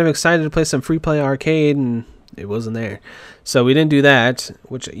was kind of excited to play some free play arcade, and it wasn't there. So we didn't do that,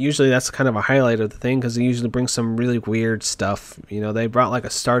 which usually that's kind of a highlight of the thing, because they usually bring some really weird stuff. You know, they brought like a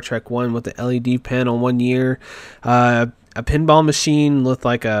Star Trek one with the LED panel one year, a pinball machine with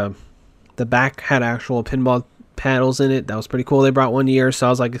like the back had actual pinball paddles in it. That was pretty cool. They brought one year, so I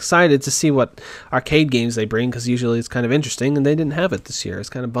was like excited to see what arcade games they bring, because usually it's kind of interesting, and they didn't have it this year. I was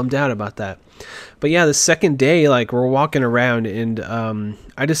kind of bummed out about that. But yeah, the second day, like, we're walking around, and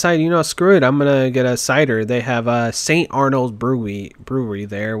I decided, you know, screw it, I'm gonna get a cider. They have St. Arnold's Brewery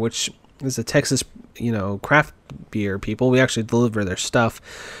there, which is a Texas, you know, craft beer people. We actually deliver their stuff.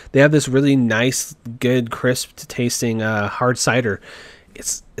 They have this really nice, good, crisp tasting hard cider.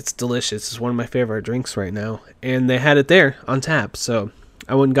 It's delicious. It's one of my favorite drinks right now, and they had it there on tap. So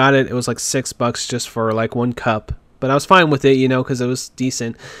I went and got it. It was like $6 just for like 1 cup, but I was fine with it, you know, because it was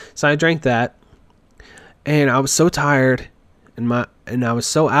decent. So I drank that, and I was so tired, and I was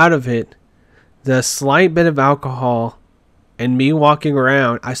so out of it. The slight bit of alcohol and me walking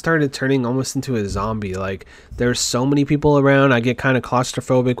around, I started turning almost into a zombie. Like, there's so many people around. I get kind of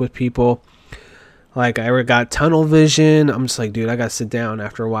claustrophobic with people. Like, I got tunnel vision. I'm just like, dude, I gotta sit down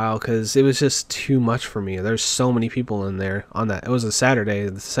after a while, because it was just too much for me. There's so many people in there on that. It was a Saturday,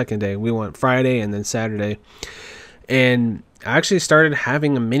 the second day. We went Friday and then Saturday. And I actually started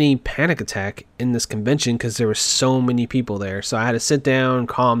having a mini panic attack in this convention because there were so many people there. So I had to sit down,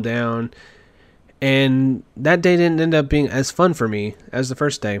 calm down. And that day didn't end up being as fun for me as the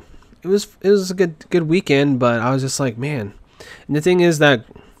first day. It was a good weekend, but I was just like, man. And the thing is that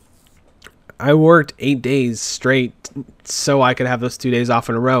I worked 8 days straight so I could have those 2 days off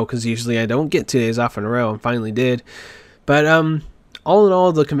in a row, because usually I don't get 2 days off in a row, and finally did. But all in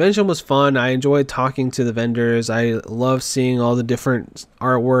all, the convention was fun. I enjoyed talking to the vendors. I love seeing all the different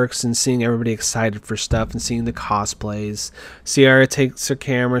artworks and seeing everybody excited for stuff and seeing the cosplays. Sierra takes her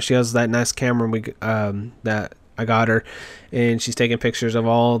camera. She has that nice camera that I got her, and she's taking pictures of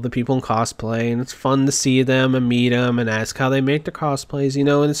all the people in cosplay, and it's fun to see them and meet them and ask how they make their cosplays, you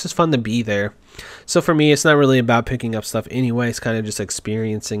know, and it's just fun to be there. So for me, it's not really about picking up stuff anyway. It's kind of just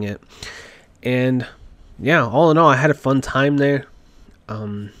experiencing it. And yeah, all in all, I had a fun time there.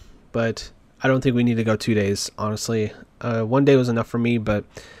 But I don't think we need to go 2 days, honestly. 1 day was enough for me, but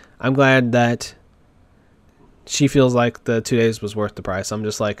I'm glad that she feels like the 2 days was worth the price. I'm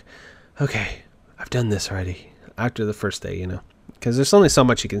just like, okay, I've done this already after the first day, because there's only so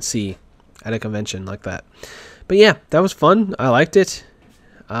much you can see at a convention like that. But yeah, that was fun. I liked it.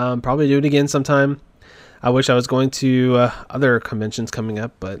 Probably do it again sometime. I wish I was going to other conventions coming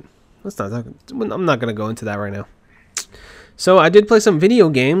up, but I'm not going to go into that right now. So I did play some video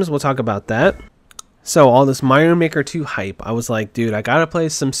games. We'll talk about that. So all this Mario Maker 2 hype. I was like, dude, I got to play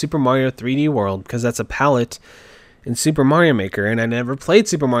some Super Mario 3D World because that's a palette in Super Mario Maker, and I never played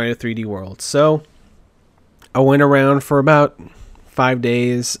Super Mario 3D World. So I went around for about 5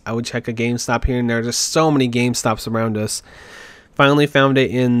 days. I would check a GameStop here and there. There's so many GameStops around us. Finally found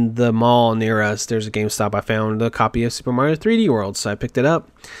it in the mall near us. There's a GameStop. I found a copy of Super Mario 3D World, so I picked it up.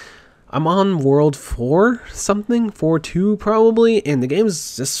 I'm on World 4 something, 4-2 probably, and the game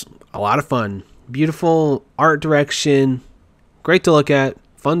is just a lot of fun. Beautiful art direction, great to look at,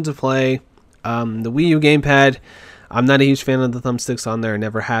 fun to play. The Wii U gamepad, I'm not a huge fan of the thumbsticks on there,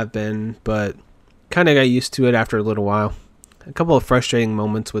 never have been, but kind of got used to it after a little while. A couple of frustrating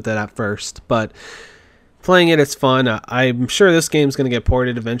moments with it at first, but playing it, it's fun. I'm sure this game's going to get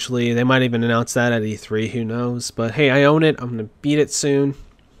ported eventually. They might even announce that at E3, who knows. But hey, I own it. I'm going to beat it soon.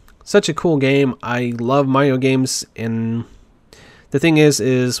 Such a cool game. I love Mario games, and the thing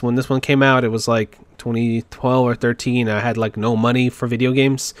is when this one came out, it was like 2012 or 13. I had like no money for video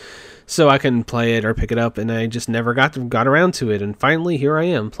games, so I couldn't play it or pick it up, and I just never got around to it. And finally, here I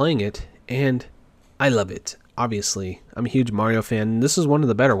am playing it, and I love it. Obviously, I'm a huge Mario fan, and this is one of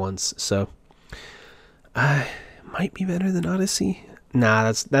the better ones. So, might be better than Odyssey.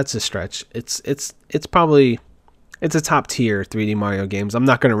 Nah, that's a stretch. It's probably. It's a top tier 3D Mario games. I'm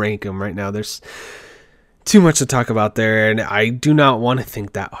not going to rank them right now. There's too much to talk about there, and I do not want to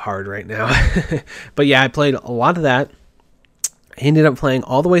think that hard right now. But yeah, I played a lot of that. I ended up playing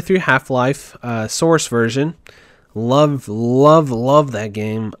all the way through Half-Life, Source version. Love that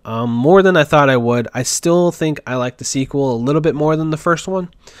game. More than I thought I would. I still think I like the sequel a little bit more than the first one.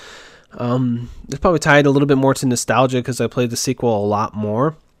 It's probably tied a little bit more to nostalgia because I played the sequel a lot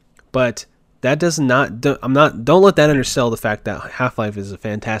more. But that does not. Don't let that undersell the fact that Half-Life is a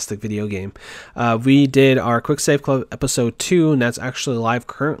fantastic video game. We did our Quick Save Club episode 2, and that's actually live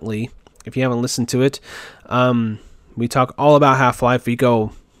currently. If you haven't listened to it, we talk all about Half-Life. We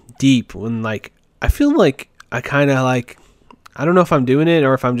go deep when I feel like I kind of I don't know if I'm doing it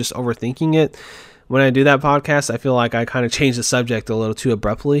or if I'm just overthinking it. When I do that podcast, I feel like I kind of change the subject a little too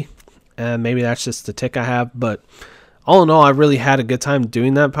abruptly, and maybe that's just the tick I have. But all in all, I really had a good time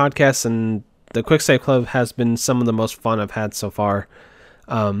doing that podcast, and the Quick Save Club has been some of the most fun I've had so far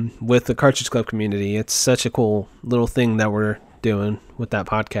with the Cartridge Club community. It's such a cool little thing that we're doing with that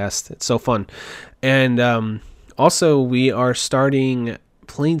podcast. It's so fun. And also, we are starting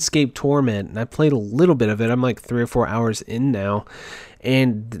Planescape Torment, and I played a little bit of it. I'm like 3 or 4 hours in now.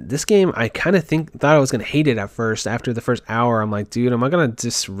 And this game, I kind of thought I was going to hate it at first. After the first hour, I'm like, dude, am I going to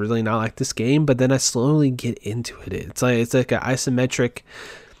just really not like this game? But then I slowly get into it. It's like an isometric,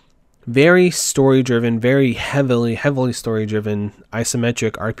 very story-driven, very heavily story-driven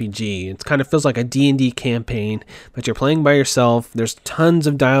isometric RPG. It kind of feels like a D&D campaign, but you're playing by yourself. There's tons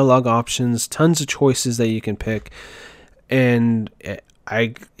of dialogue options, tons of choices that you can pick, and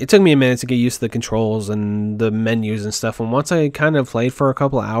it took me a minute to get used to the controls and the menus and stuff. And once I kind of played for a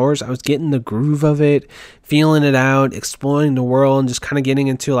couple of hours, I was getting the groove of it, feeling it out, exploring the world, and just kind of getting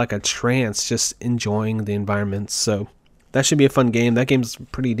into like a trance, just enjoying the environment. So that should be a fun game. That game's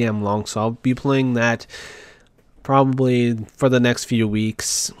pretty damn long, so I'll be playing that probably for the next few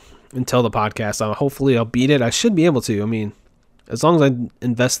weeks until the podcast. Hopefully I'll beat it. I should be able to. I mean, as long as I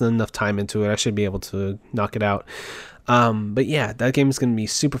invest enough time into it, I should be able to knock it out. But yeah, that game is going to be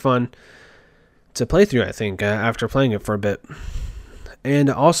super fun to play through, I think, after playing it for a bit.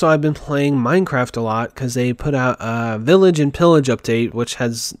 And also, I've been playing Minecraft a lot because they put out a Village and Pillage update, which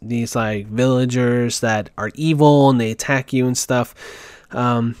has these like villagers that are evil and they attack you and stuff.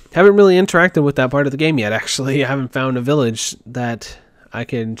 Haven't really interacted with that part of the game yet, actually. I haven't found a village that I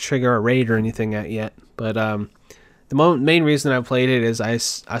can trigger a raid or anything at yet. But the main reason I played it is I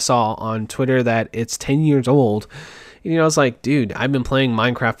saw on Twitter that it's 10 years old. You know, I was like, dude, I've been playing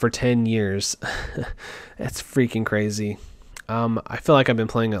Minecraft for 10 years. That's freaking crazy. I feel like I've been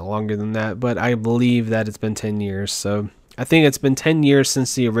playing it longer than that, but I believe that it's been 10 years. So I think it's been 10 years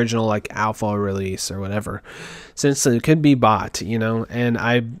since the original like alpha release or whatever, since it could be bought, you know, and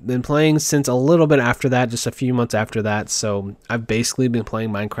I've been playing since a little bit after that, just a few months after that. So I've basically been playing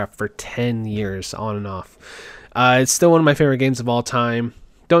Minecraft for 10 years on and off. It's still one of my favorite games of all time.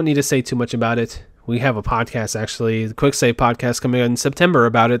 don't need to say too much about it. We have a podcast, actually, the Quick Save podcast, coming out in September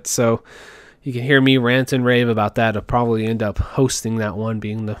about it, so you can hear me rant and rave about that. I'll probably end up hosting that one,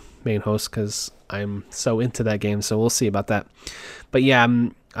 being the main host, because I'm so into that game, so we'll see about that. But yeah,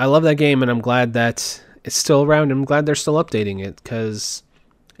 I love that game, and I'm glad that it's still around. I'm glad they're still updating it, because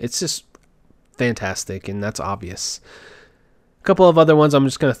it's just fantastic, and that's obvious. A couple of other ones I'm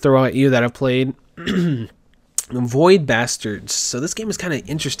just going to throw at you that I've played. Void Bastards. So this game is kind of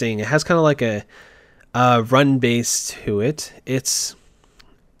interesting. It has kind of like a run base to it. It's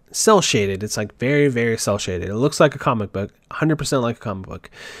cell shaded. It's like very, very cell shaded. It looks like a comic book, 100% like a comic book.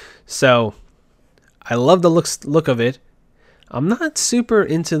 So I love the look of it. I'm not super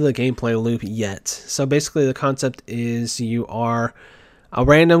into the gameplay loop yet. So basically the concept is you are a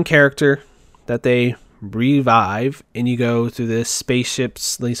random character that they revive, and you go through this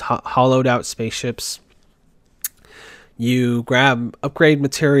spaceships, these hollowed out spaceships. You grab upgrade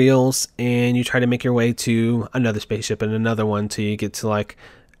materials and you try to make your way to another spaceship and another one till you get to like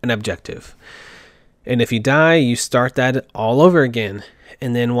an objective. And if you die, you start that all over again.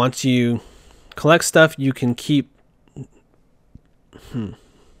 And then once you collect stuff, you can keep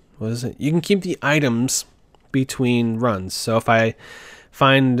You can keep the items between runs. So if I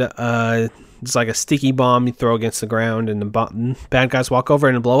find it's like a sticky bomb you throw against the ground, and the bad guys walk over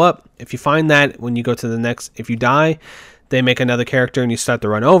and blow up. If you find that, when you go to the next, if you die, they make another character and you start the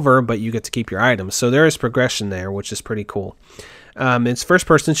run over, but you get to keep your items. So there is progression there, which is pretty cool. It's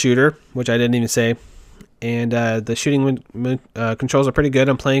first-person shooter, which I didn't even say. And the shooting controls are pretty good.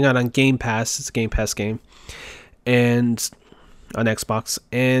 I'm playing it on Game Pass. It's a Game Pass game. And on Xbox.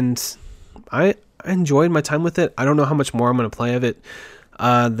 And I enjoyed my time with it. I don't know how much more I'm going to play of it.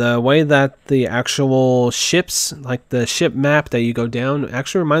 The way that the actual ships, like the ship map that you go down,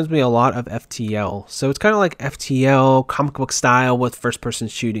 actually reminds me a lot of FTL. So it's kind of like FTL, comic book style, with first-person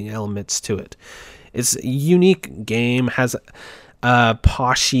shooting elements to it. It's a unique game, has a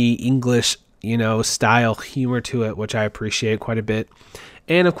poshy English, style humor to it, which I appreciate quite a bit.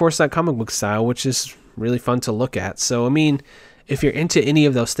 And of course that comic book style, which is really fun to look at. So, I mean, if you're into any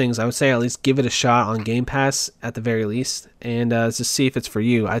of those things, I would say at least give it a shot on Game Pass at the very least, and just see if it's for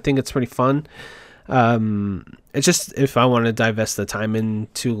you. I think it's pretty fun. It's just if I want to divest the time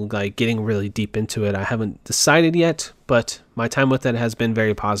into like getting really deep into it, I haven't decided yet, but my time with it has been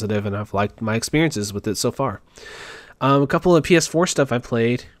very positive, and I've liked my experiences with it so far. A couple of PS4 stuff I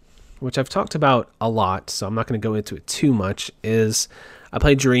played, which I've talked about a lot, so I'm not going to go into it too much, is I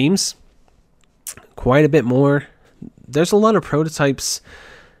played Dreams quite a bit more. There's a lot of prototypes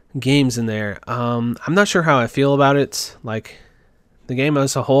games in there. I'm not sure how I feel about it. Like, the game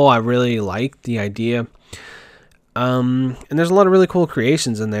as a whole, I really like the idea. And there's a lot of really cool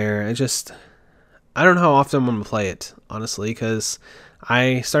creations in there. I don't know how often I'm going to play it, honestly, because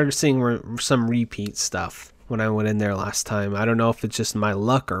I started seeing some repeat stuff when I went in there last time. I don't know if it's just my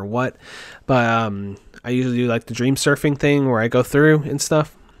luck or what, but I usually do like the dream surfing thing where I go through and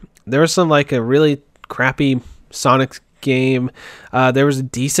stuff. There was some like a really crappy Sonic game. There was a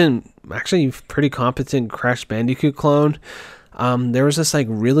decent, actually pretty competent Crash Bandicoot clone. There was this like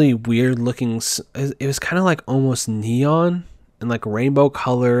really weird looking, it was kind of like almost neon and like rainbow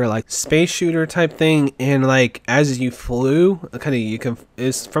color, like space shooter type thing. And like as you flew,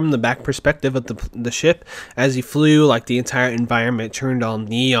 it's from the back perspective of the ship. As you flew, like the entire environment turned all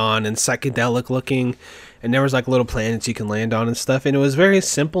neon and psychedelic looking. And there was like little planets you can land on and stuff. And it was very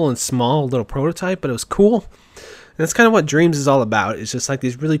simple and small little prototype, but it was cool. And that's kind of what Dreams is all about. It's just like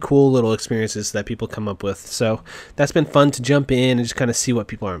these really cool little experiences that people come up with. So that's been fun to jump in and just kind of see what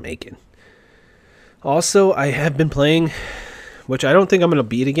people are making. Also, I have been playing, which I don't think I'm going to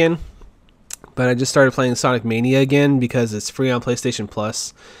beat again, but I just started playing Sonic Mania again because it's free on PlayStation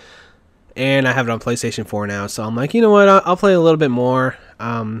Plus. And I have it on PlayStation 4 now, so I'm like, you know what, I'll play a little bit more.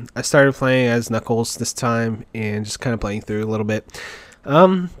 I started playing as Knuckles this time, and just kind of playing through a little bit.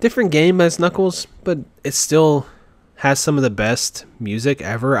 Different game as Knuckles, but it still has some of the best music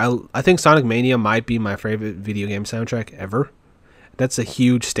ever. I think Sonic Mania might be my favorite video game soundtrack ever. That's a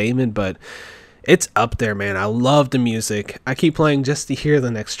huge statement, but it's up there, man. I love the music. I keep playing just to hear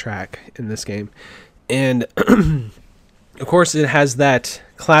the next track in this game. And of course, it has that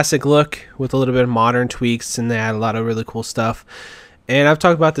classic look with a little bit of modern tweaks, and they add a lot of really cool stuff. And I've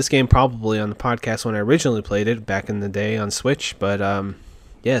talked about this game probably on the podcast when I originally played it back in the day on Switch. But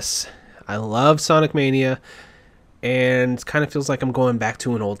yes, I love Sonic Mania, and it kind of feels like I'm going back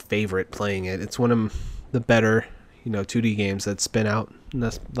to an old favorite playing it. It's one of the better, 2D games that's been out in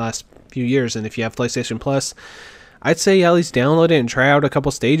the last few years. And if you have PlayStation Plus, I'd say at least download it and try out a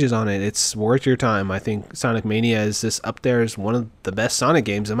couple stages on it. It's worth your time. I think Sonic Mania is just up there as one of the best Sonic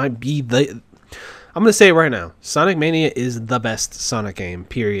games. It might be the... I'm going to say it right now. Sonic Mania is the best Sonic game,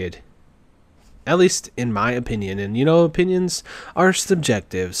 period. At least in my opinion. And, you know, opinions are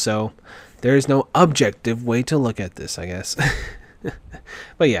subjective, so there is no objective way to look at this, I guess.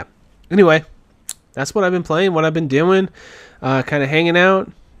 But yeah. Anyway, that's what I've been playing, what I've been doing. Kind of hanging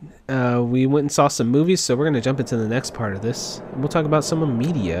out. We went and saw some movies, so we're going to jump into the next part of this. And we'll talk about some of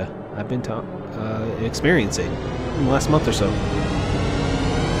media I've been experiencing in the last month or so.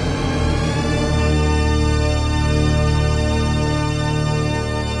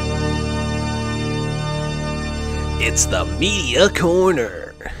 It's the Media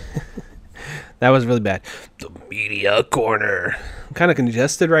Corner. That was really bad. The Media Corner. I'm kind of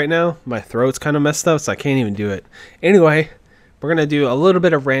congested right now. My throat's kind of messed up, so I can't even do it. Anyway, we're going to do a little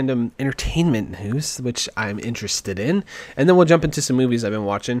bit of random entertainment news, which I'm interested in. And then we'll jump into some movies I've been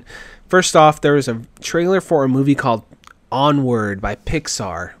watching. First off, there was a trailer for a movie called Onward by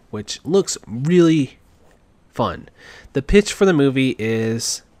Pixar, which looks really fun. The pitch for the movie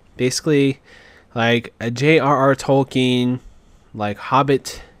is basically like a J.R.R. Tolkien, like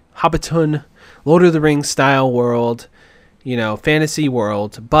Hobbiton, Lord of the Rings style world, you know, fantasy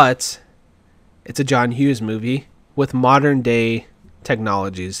world, but it's a John Hughes movie with modern day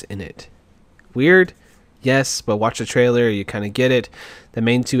technologies in it. Weird? Yes, but watch the trailer, you kind of get it. The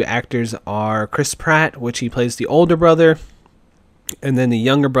main two actors are Chris Pratt, which he plays the older brother, and then the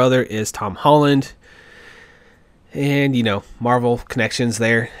younger brother is Tom Holland. And, you know, Marvel connections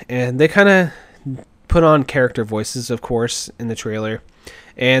there. And they kind of put on character voices, of course, in the trailer.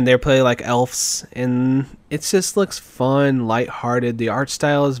 And they play like elves. And it just looks fun, lighthearted. The art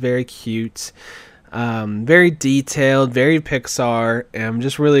style is very cute. Very detailed, very Pixar. And I'm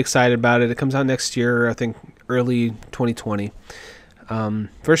just really excited about it. It comes out next year, I think early 2020.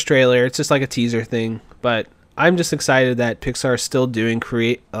 First trailer, it's just like a teaser thing. But I'm just excited that Pixar is still doing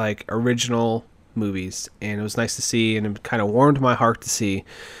original movies. And it was nice to see, and it kind of warmed my heart to see.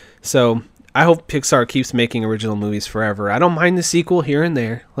 So I hope Pixar keeps making original movies forever. I don't mind the sequel here and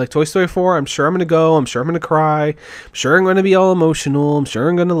there. Like Toy Story 4, I'm sure I'm going to go. I'm sure I'm going to cry. I'm sure I'm going to be all emotional. I'm sure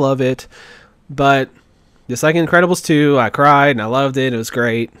I'm going to love it. But just like Incredibles 2, I cried and I loved it. It was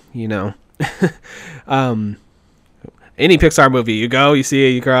great, you know. Any Pixar movie, you go, you see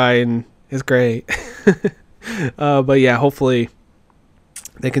it, you cry, and it's great. But yeah, hopefully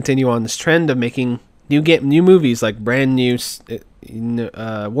they continue on this trend of making new movies, like brand new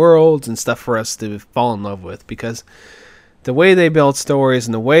worlds and stuff for us to fall in love with, because the way they build stories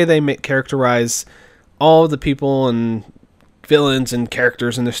and the way they characterize all the people and villains and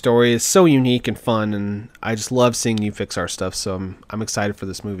characters in the story is so unique and fun, and I just love seeing new Pixar stuff, so I'm excited for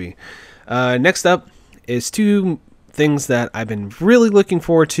this movie. Next up is two things that I've been really looking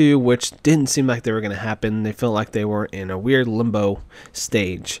forward to, which didn't seem like they were going to happen. They felt like they were in a weird limbo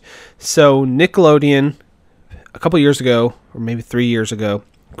stage. So Nickelodeon, a couple years ago, or maybe 3 years ago,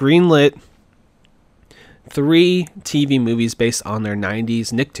 greenlit 3 TV movies based on their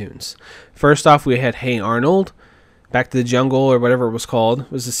 90s Nicktoons. First off, we had Hey Arnold, Back to the Jungle, or whatever it was called,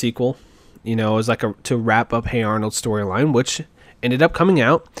 was the sequel. You know, it was like to wrap up Hey Arnold's storyline, which ended up coming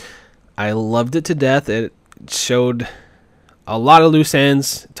out. I loved it to death. It showed a lot of loose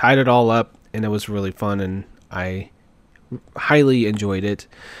ends, tied it all up, and it was really fun, and I highly enjoyed it.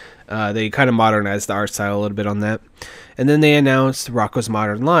 They kind of modernized the art style a little bit on that. And then they announced Rocko's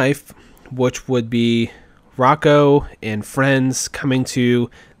Modern Life, which would be Rocko and friends coming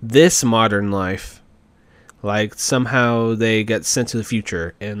to this modern life. Like somehow they get sent to the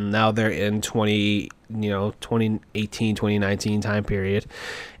future, and now they're in 2018, 2019 time period,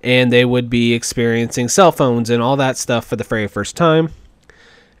 and they would be experiencing cell phones and all that stuff for the very first time.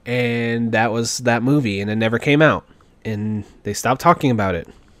 And that was that movie, and it never came out, and they stopped talking about it.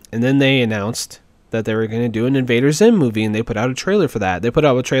 And then they announced that they were going to do an Invader Zim movie, and they put out a trailer for that. They put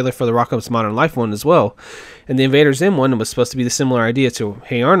out a trailer for the Rocko's Modern Life one as well. And the Invader Zim one was supposed to be the similar idea to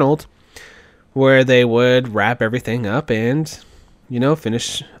Hey Arnold, where they would wrap everything up and, you know,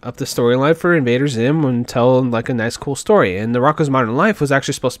 finish up the storyline for Invader Zim and tell like a nice, cool story. And the Rocko's Modern Life was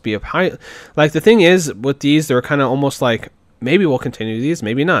actually supposed to be like, the thing is, with these, they were kind of almost like, maybe we'll continue these,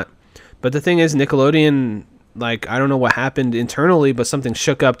 maybe not. But the thing is, Nickelodeon, like, I don't know what happened internally, but something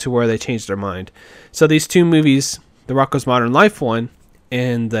shook up to where they changed their mind. So these two movies, the Rocko's Modern Life one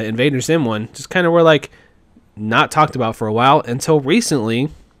and the Invader Zim one, just kind of were like not talked about for a while until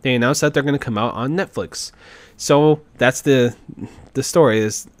recently. They announced that they're going to come out on Netflix. So that's the story,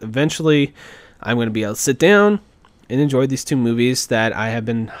 is eventually I'm going to be able to sit down and enjoy these two movies that I have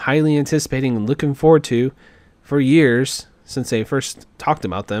been highly anticipating and looking forward to for years since they first talked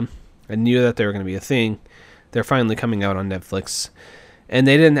about them. I knew that they were going to be a thing. They're finally coming out on Netflix. And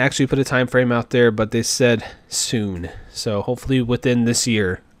they didn't actually put a time frame out there, but they said soon. So hopefully within this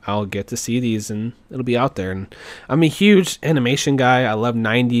year, I'll get to see these and it'll be out there. And I'm a huge animation guy. I love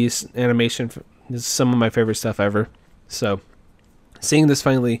 90s animation. This is some of my favorite stuff ever. So seeing this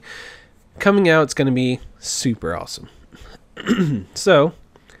finally coming out, it's going to be super awesome. So,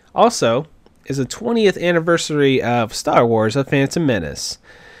 also, is the 20th anniversary of Star Wars: A Phantom Menace.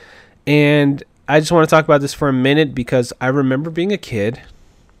 And I just want to talk about this for a minute because I remember being a kid,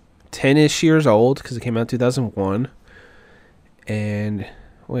 10-ish years old, because it came out in 2001. And,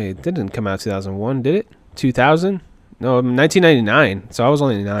 wait, it didn't come out in 2001, did it? 2000? No, 1999. So I was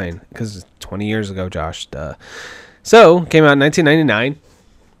only 9, because it's 20 years ago, Josh. Duh. So, came out in 1999.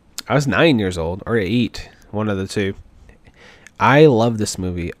 I was 9 years old, or 8, one of the two. I love this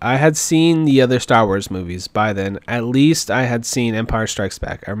movie. I had seen the other Star Wars movies by then. At least I had seen Empire Strikes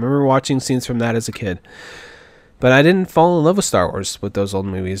Back. I remember watching scenes from that as a kid. But I didn't fall in love with Star Wars with those old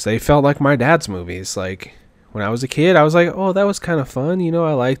movies. They felt like my dad's movies. Like, when I was a kid, I was like, oh, that was kind of fun. You know,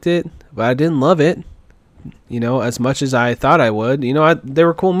 I liked it. But I didn't love it, you know, as much as I thought I would. You know, they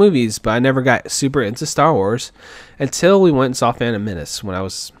were cool movies, but I never got super into Star Wars until we went and saw Phantom Menace when I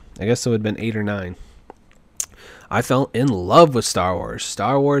was, I guess it would have been 8 or 9. I fell in love with Star Wars.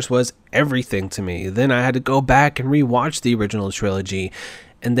 Star Wars was everything to me. Then I had to go back and rewatch the original trilogy.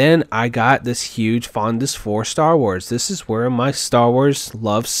 And then I got this huge fondness for Star Wars. This is where my Star Wars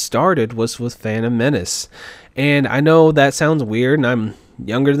love started, was with Phantom Menace. And I know that sounds weird, and I'm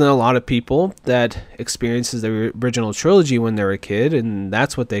younger than a lot of people that experiences the original trilogy when they were a kid, and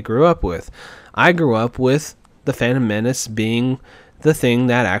that's what they grew up with. I grew up with the Phantom Menace being the thing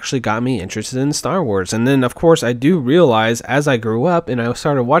that actually got me interested in Star Wars. And then, of course, I do realize as I grew up and I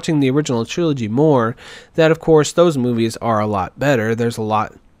started watching the original trilogy more, that, of course, those movies are a lot better. There's a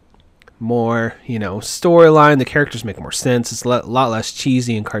lot more, you know, storyline. The characters make more sense. It's a lot less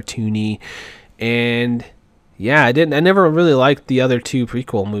cheesy and cartoony. And yeah, I never really liked the other two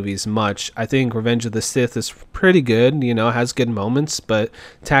prequel movies much. I think Revenge of the Sith is pretty good, you know, has good moments, but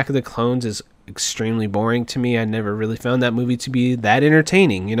Attack of the Clones is extremely boring to me. I never really found that movie to be that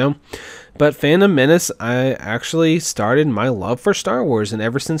entertaining, you know. But Phantom Menace, I actually started my love for Star Wars, and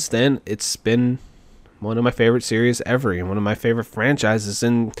ever since then, it's been one of my favorite series ever, and one of my favorite franchises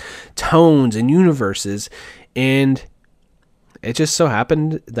and tones and universes. And it just so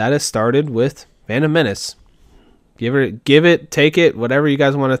happened that it started with Phantom Menace. Give it, take it, whatever you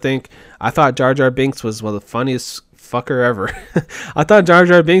guys want to think. I thought Jar Jar Binks was one of the funniest fucker ever. I thought Jar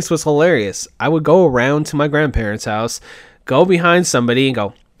Jar Binks was hilarious. I would go around to my grandparents' house, go behind somebody and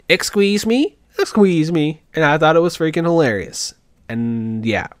go, "Excuse me, excuse me," and I thought it was freaking hilarious. And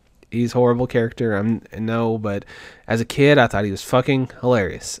yeah, he's a horrible character, I know, but as a kid, I thought he was fucking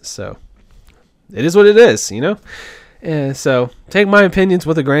hilarious. So it is what it is, you know. And so take my opinions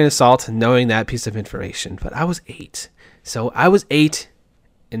with a grain of salt, knowing that piece of information. But I was 8, so I was 8,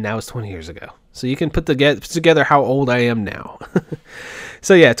 and now it's 20 years ago. So you can put together how old I am now.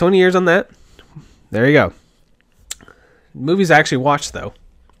 So yeah, 20 years on that. There you go. Movies I actually watched, though.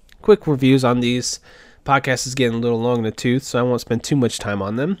 Quick reviews on these. Podcast is getting a little long in the tooth, so I won't spend too much time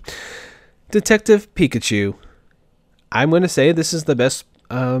on them. Detective Pikachu. I'm going to say this is the best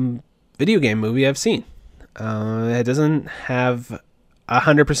video game movie I've seen. It doesn't have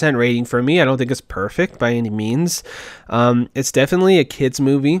 100% rating for me. I don't think it's perfect by any means. It's definitely a kid's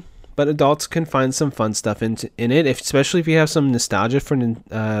movie, but adults can find some fun stuff in it, especially if you have some nostalgia for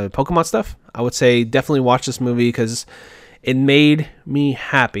Pokemon stuff. I would say definitely watch this movie because it made me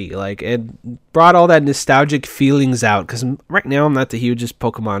happy. Like, it brought all that nostalgic feelings out, because right now I'm not the hugest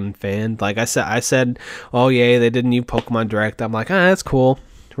Pokemon fan. Like I said, oh yeah, they did a new Pokemon Direct. I'm like, that's cool.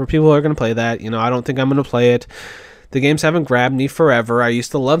 Where people are going to play that. You know, I don't think I'm going to play it. The games haven't grabbed me forever. I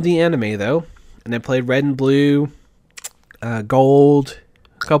used to love the anime, though. And I played Red and Blue, Gold,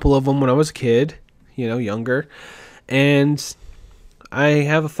 a couple of them when I was a kid, you know, younger. And I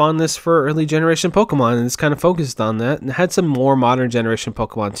have a fondness for early generation Pokemon, and it's kind of focused on that. And it had some more modern generation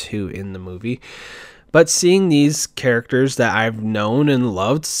Pokemon, too, in the movie. But seeing these characters that I've known and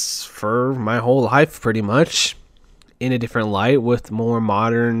loved for my whole life, pretty much, in a different light with more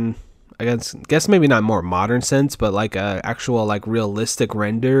modern, I guess maybe not more modern sense, but like a actual like realistic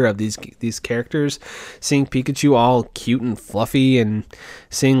render of these characters. Seeing Pikachu all cute and fluffy, and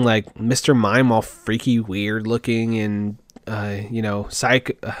seeing like Mr. Mime all freaky weird looking, and you know,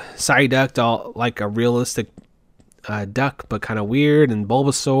 Psyduck all like a realistic duck but kind of weird, and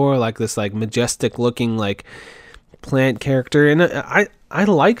Bulbasaur like this like majestic looking like plant character, and I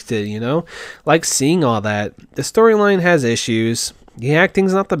liked it, you know, like seeing all that. The storyline has issues, the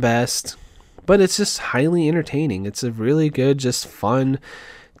acting's not the best, but it's just highly entertaining. It's a really good, just fun,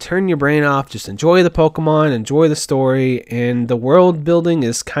 turn your brain off, just enjoy the Pokemon, enjoy the story, and the world building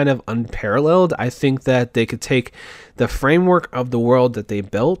is kind of unparalleled. I think that they could take the framework of the world that they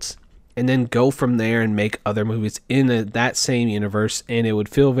built and then go from there and make other movies in that same universe, and it would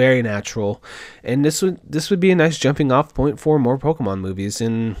feel very natural. And this would be a nice jumping off point for more Pokemon movies,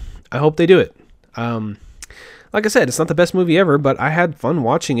 and I hope they do it. Like I said, it's not the best movie ever, but I had fun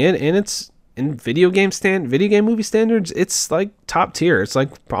watching it, and it's in video game movie standards, it's like top tier. It's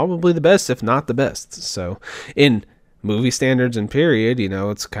like probably the best, if not the best. So in movie standards and period, you know,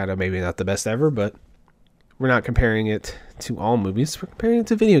 it's kind of maybe not the best ever, but we're not comparing it to all movies. We're comparing it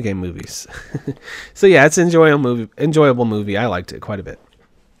to video game movies. So yeah, it's an enjoyable movie. I liked it quite a bit.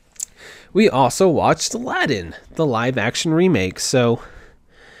 We also watched Aladdin, the live action remake. So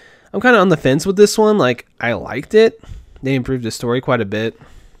I'm kind of on the fence with this one. Like, I liked it. They improved the story quite a bit,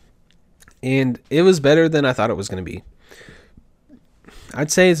 and it was better than I thought it was going to be.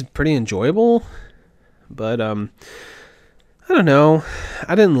 I'd say it's pretty enjoyable, but I don't know.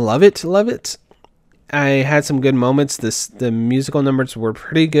 I didn't love it. I had some good moments. The musical numbers were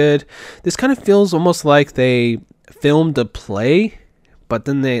pretty good. This kind of feels almost like they filmed a play, but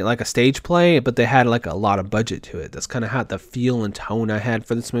then they like a stage play, but they had like a lot of budget to it. That's kind of how the feel and tone I had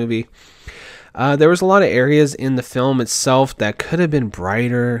for this movie. There was a lot of areas in the film itself that could have been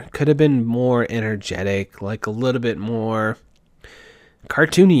brighter, could have been more energetic, like a little bit more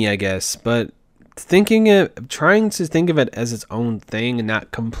cartoony, I guess. But trying to think of it as its own thing and not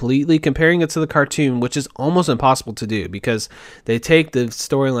completely comparing it to the cartoon, which is almost impossible to do because they take the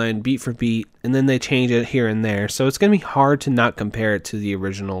storyline beat for beat and then they change it here and there. So it's going to be hard to not compare it to the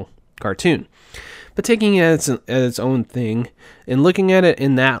original cartoon. But taking it as its own thing and looking at it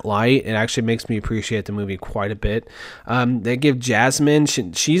in that light, it actually makes me appreciate the movie quite a bit. They give Jasmine,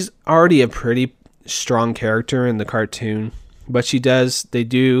 she's already a pretty strong character in the cartoon, but they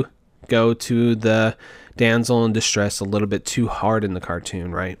do go to the damsel in distress a little bit too hard in the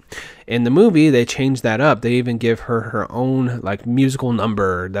cartoon, right? In the movie, they change that up. They even give her own like musical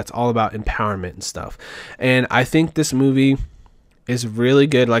number that's all about empowerment and stuff. And I think this movie is really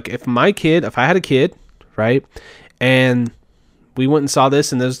good. Like if I had a kid, right, and we went and saw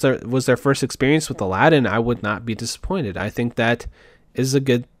this and this was their first experience with Aladdin, I would not be disappointed. I think that is a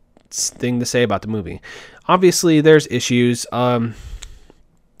good thing to say about the movie. Obviously, there's issues.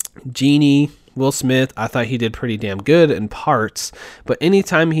 Genie, Will Smith, I thought he did pretty damn good in parts, but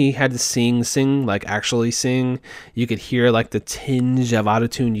anytime he had to sing, like actually sing, you could hear like the tinge of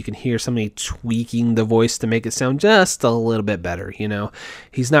autotune. You can hear somebody tweaking the voice to make it sound just a little bit better, you know.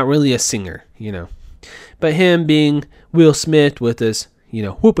 He's not really a singer, you know. But him being Will Smith with his, you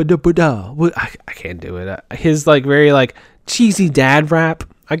know, whoop-a-doop-a-da, I can't do it. His like very like cheesy dad rap,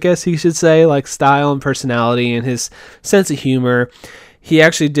 I guess you should say, like style and personality and his sense of humor. He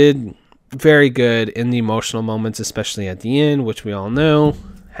actually did very good in the emotional moments, especially at the end, which we all know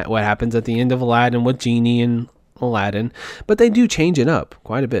what happens at the end of Aladdin with Genie and Aladdin. But they do change it up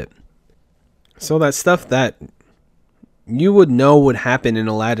quite a bit. So that stuff that you would know would happen in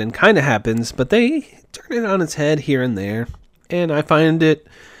Aladdin kind of happens, but they turn it on its head here and there. And I find it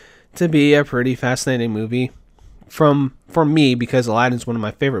to be a pretty fascinating movie for me, because Aladdin's one of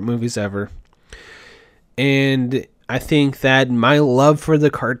my favorite movies ever. And I think that my love for the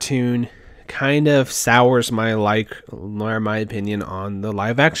cartoon kind of sours my opinion on the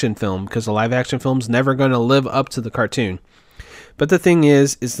live action film, because the live action film's never going to live up to the cartoon. But the thing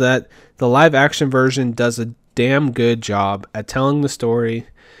is that the live action version does a damn good job at telling the story,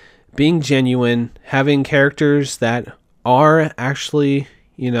 being genuine, having characters that are actually,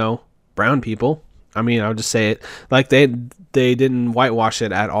 you know, brown people. I mean, I'll just say it, like they didn't whitewash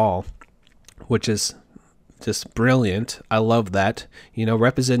it at all, which is just brilliant. I love that. You know,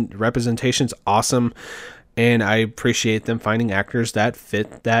 representation's awesome, and I appreciate them finding actors that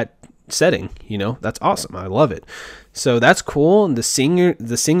fit that setting. You know, that's awesome. I love it. So that's cool. And the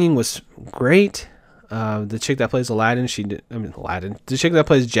singing was great. The chick that plays Aladdin, the chick that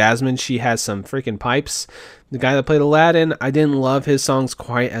plays Jasmine, she has some freaking pipes. The guy that played Aladdin, I didn't love his songs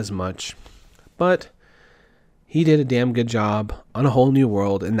quite as much, but he did a damn good job on A Whole New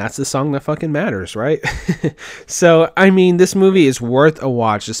World, and that's the song that fucking matters, right? So, I mean, this movie is worth a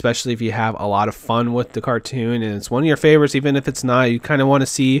watch, especially if you have a lot of fun with the cartoon, and it's one of your favorites, even if it's not. You kind of want to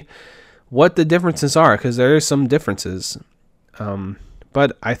see what the differences are, because there are some differences.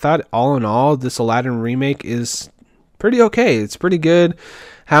 But I thought, all in all, this Aladdin remake is pretty okay. It's pretty good.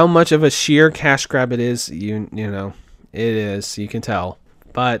 How much of a sheer cash grab it is, you know, it is. You can tell.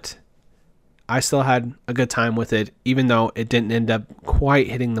 But I still had a good time with it, even though it didn't end up quite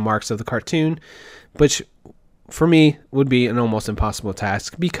hitting the marks of the cartoon, which for me would be an almost impossible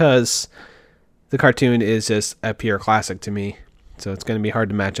task because the cartoon is just a pure classic to me. So it's going to be hard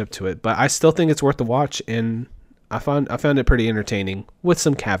to match up to it. But I still think it's worth the watch, and I found it pretty entertaining with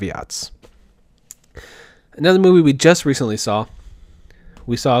some caveats. Another movie we just recently saw,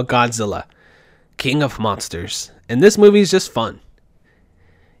 we saw Godzilla, King of Monsters. And this movie is just fun.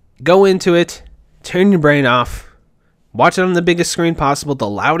 Go into it, turn your brain off, watch it on the biggest screen possible, the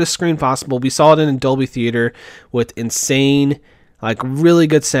loudest screen possible. We saw it in a Dolby Theater with insane, like really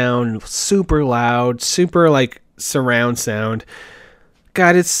good sound, super loud, super like surround sound.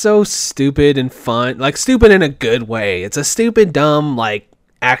 God, it's so stupid and fun. Like stupid in a good way. It's a stupid, dumb, like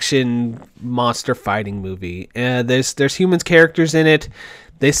action monster fighting movie. There's humans characters in it.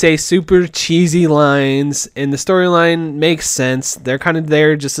 They say super cheesy lines, and the storyline makes sense. They're kind of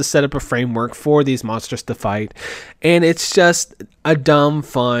there just to set up a framework for these monsters to fight. And it's just a dumb,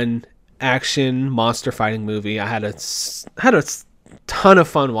 fun action monster fighting movie. I had a ton of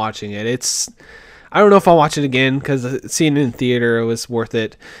fun watching it. I don't know if I'll watch it again because seeing it in theater, it was worth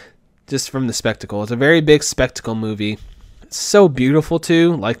it just from the spectacle. It's a very big spectacle movie. So beautiful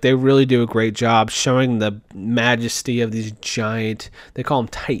too. Like they really do a great job showing the majesty of these giant, they call them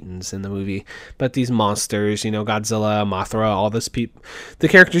titans in the movie, but these monsters, you know, Godzilla, Mothra, all this the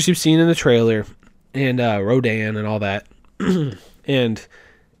characters you've seen in the trailer, and Rodan and all that. And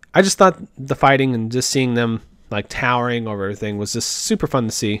I just thought the fighting and just seeing them like towering over everything was just super fun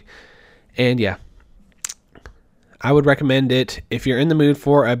to see. And yeah, I would recommend it if you're in the mood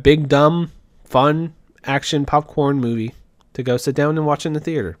for a big, dumb, fun action popcorn movie to go sit down and watch in the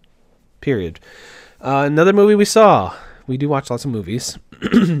theater. Period. Another movie we do watch lots of movies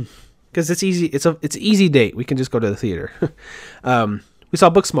because it's easy. It's an easy date. We can just go to the theater. We saw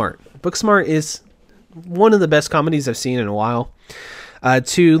Booksmart. Booksmart is one of the best comedies I've seen in a while.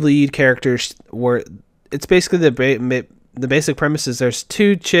 Two lead characters were. It's basically the basic premise is there's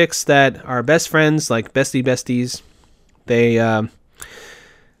two chicks that are best friends, like besties. They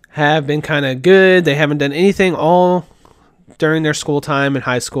have been kind of good. They haven't done anything all during their school time in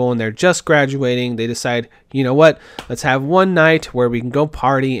high school, and they're just graduating. They decide, you know what, let's have one night where we can go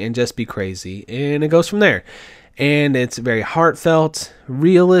party and just be crazy, and it goes from there. And it's very heartfelt,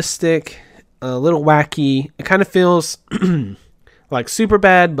 realistic, a little wacky. It kind of feels like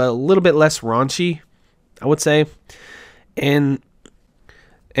Superbad, but a little bit less raunchy, I would say. And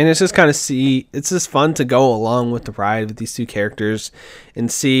it's just kind of it's just fun to go along with the ride with these two characters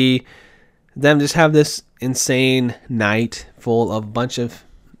and see them just have this insane night full of a bunch of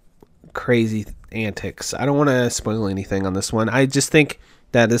crazy antics. I don't want to spoil anything on this one. I just think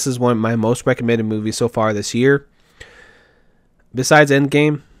that this is one of my most recommended movies so far this year. Besides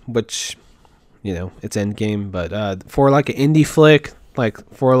Endgame, which, you know, it's Endgame, but for like an indie flick, like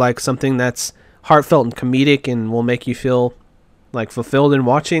for like something that's heartfelt and comedic and will make you feel like fulfilled in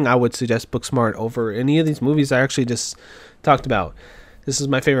watching, I would suggest Booksmart over any of these movies I actually just talked about. This is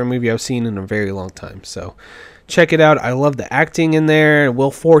my favorite movie I've seen in a very long time, so check it out. I love the acting in there. Will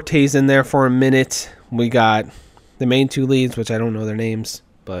Forte's in there for a minute. We got the main two leads, which I don't know their names,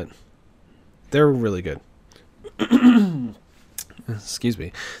 but they're really good. Excuse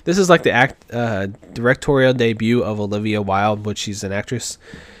me. This is like the directorial debut of Olivia Wilde, which she's an actress,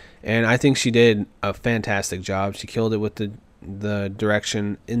 and I think she did a fantastic job. She killed it with the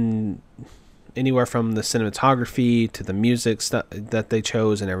direction, in anywhere from the cinematography to the music stuff that they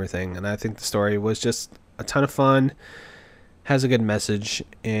chose and everything. And I think the story was just a ton of fun, has a good message,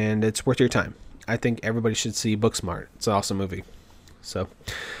 and it's worth your time. I think everybody should see Booksmart. It's an awesome movie. So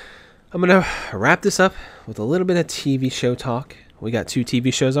I'm gonna wrap this up with a little bit of TV show talk. We got two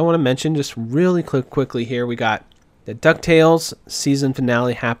TV shows I want to mention just really quickly here. We got the DuckTales season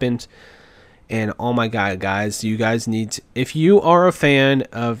finale happened. And oh my God, guys, you guys need to, if you are a fan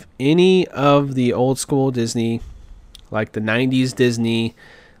of any of the old school Disney, like the 90s Disney,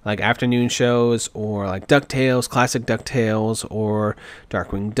 like afternoon shows, or like DuckTales, classic DuckTales, or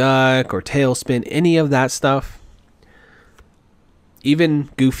Darkwing Duck, or Tailspin, any of that stuff, even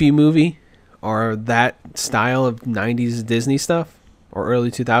Goofy Movie, or that style of 90s Disney stuff, or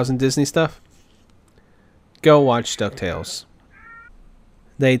early 2000 Disney stuff, go watch DuckTales.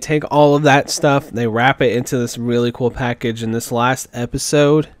 They take all of that stuff, they wrap it into this really cool package, and this last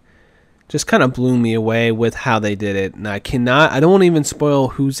episode just kind of blew me away with how they did it. And I don't want to even spoil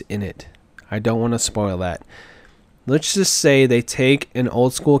who's in it. I don't want to spoil that. Let's just say they take an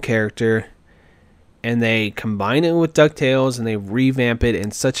old school character and they combine it with DuckTales and they revamp it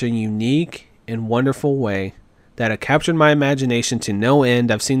in such a unique and wonderful way that it captured my imagination to no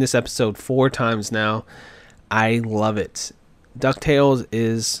end. I've seen this episode 4 times now. I love it. DuckTales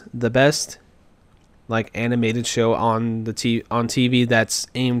is the best like animated show on TV that's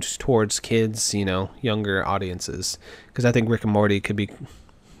aimed towards kids, younger audiences. Because I think Rick and Morty could be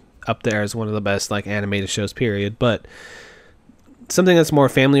up there as one of the best like animated shows, period. But something that's more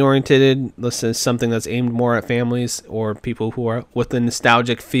family oriented, this is something that's aimed more at families or people who are with the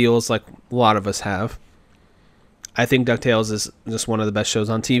nostalgic feels like a lot of us have. I think DuckTales is just one of the best shows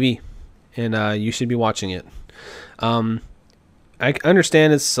on TV, and you should be watching it. I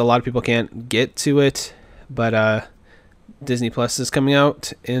understand it's a lot of people can't get to it, but Disney Plus is coming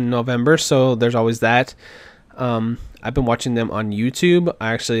out in November, so there's always that. I've been watching them on YouTube.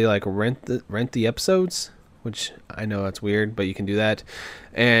 I actually like rent the episodes, which I know that's weird, but you can do that.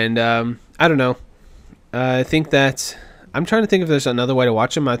 And I don't know. I think that I'm trying to think if there's another way to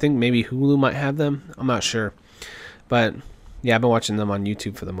watch them. I think maybe Hulu might have them. I'm not sure, but yeah, I've been watching them on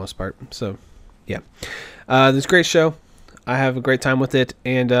YouTube for the most part. So yeah, this great show. I have a great time with it,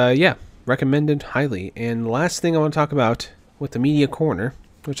 and yeah, recommended highly. And last thing I want to talk about with the media corner,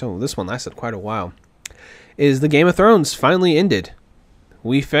 which this one lasted quite a while, is the Game of Thrones finally ended.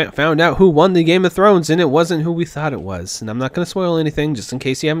 We found out who won the Game of Thrones, and it wasn't who we thought it was. And I'm not going to spoil anything, just in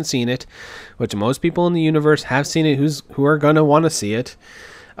case you haven't seen it, which most people in the universe have seen it who are going to want to see it.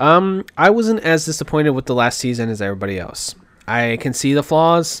 I wasn't as disappointed with the last season as everybody else. I can see the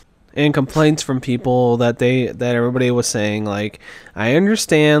flaws and complaints from people that everybody was saying. Like, I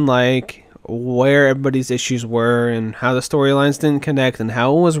understand like where everybody's issues were and how the storylines didn't connect and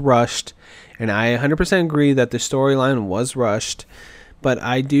how it was rushed, and I 100% agree that the storyline was rushed, but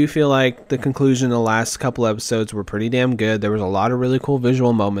I do feel like the conclusion of the last couple episodes were pretty damn good. There was a lot of really cool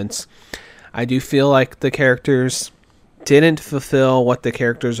visual moments. I do feel like the characters didn't fulfill what the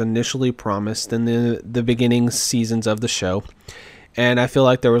characters initially promised in the beginning seasons of the show. And I feel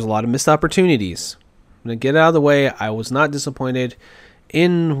like there was a lot of missed opportunities. I'm going to get it out of the way. I was not disappointed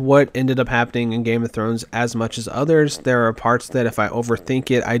in what ended up happening in Game of Thrones as much as others. There are parts that if I overthink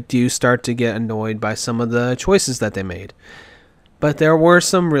it, I do start to get annoyed by some of the choices that they made. But there were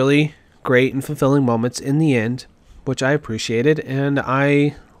some really great and fulfilling moments in the end, which I appreciated, and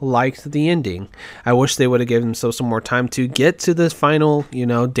I liked the ending. I wish they would have given themselves some more time to get to the final,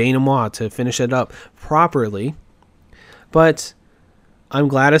 denouement, to finish it up properly. But I'm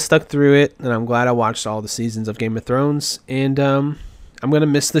glad I stuck through it, and I'm glad I watched all the seasons of Game of Thrones, and I'm going to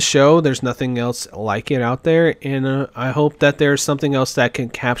miss the show. There's nothing else like it out there, and I hope that there's something else that can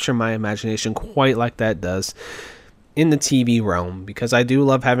capture my imagination quite like that does in the TV realm, because I do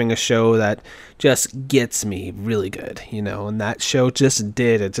love having a show that just gets me really good, and that show just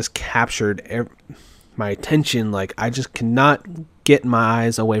did. It just captured my attention. Like, I just cannot get my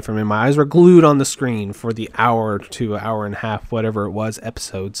eyes away from it. My eyes were glued on the screen for the hour to hour and a half, whatever it was,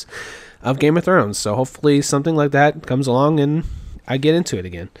 episodes of Game of Thrones. So hopefully something like that comes along and I get into it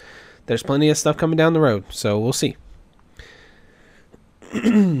again. There's plenty of stuff coming down the road, so we'll see.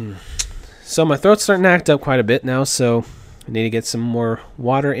 So my throat's starting to act up quite a bit now, so I need to get some more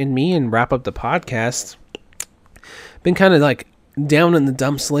water in me and wrap up the podcast. Been kind of like down in the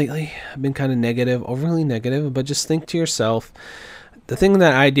dumps lately. I've been kind of negative, overly negative, but just think to yourself, the thing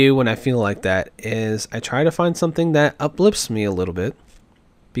that I do when I feel like that is I try to find something that uplifts me a little bit,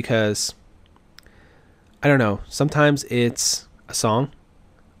 because I don't know, sometimes it's a song,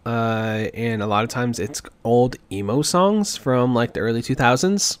 and a lot of times it's old emo songs from like the early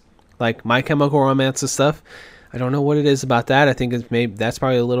 2000s, like My Chemical Romance and stuff. I don't know what it is about that. I think that's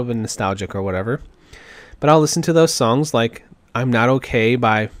probably a little bit nostalgic or whatever, but I'll listen to those songs like I'm Not Okay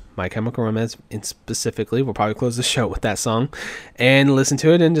by My Chemical Romance, and specifically, we'll probably close the show with that song, and listen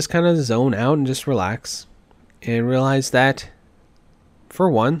to it and just kind of zone out and just relax and realize that, for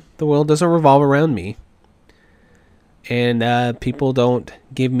one, the world doesn't revolve around me, and people don't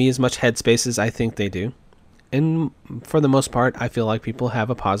give me as much headspace as I think they do. And for the most part, I feel like people have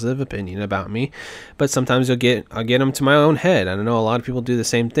a positive opinion about me, but sometimes I'll get them to my own head. I don't know, a lot of people do the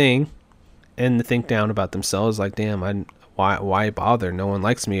same thing and think down about themselves, like, damn, why bother? No one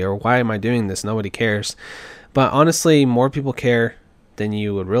likes me, or why am I doing this? Nobody cares. But honestly, more people care than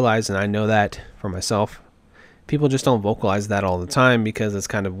you would realize, and I know that for myself. People just don't vocalize that all the time because it's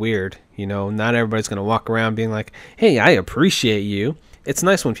kind of weird. Not everybody's going to walk around being like, hey, I appreciate you. It's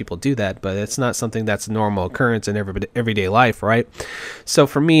nice when people do that, but it's not something that's a normal occurrence in everyday life, right? So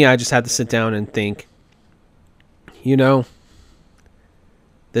for me, I just had to sit down and think,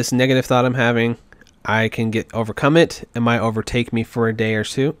 this negative thought I'm having, I can overcome it. It might overtake me for a day or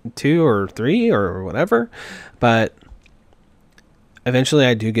two or three or whatever, but eventually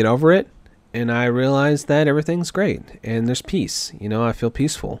I do get over it, and I realize that everything's great and there's peace. I feel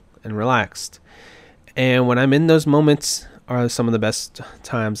peaceful and relaxed. And when I'm in those moments are some of the best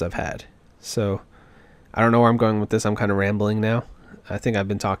times I've had. So I don't know where I'm going with this. I'm kind of rambling now. I think I've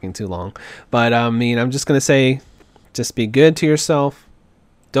been talking too long. But I'm just going to say, just be good to yourself.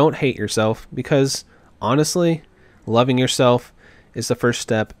 Don't hate yourself, because honestly, loving yourself is the first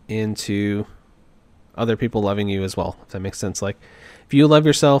step into other people loving you as well, if that makes sense. Like, if you love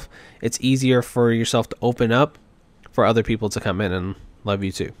yourself, it's easier for yourself to open up for other people to come in and love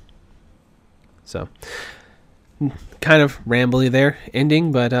you too. So, kind of rambly there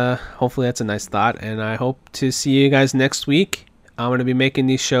ending, but hopefully that's a nice thought, and I hope to see you guys next week. I'm going to be making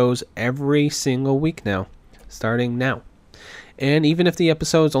these shows every single week now, starting now. And even if the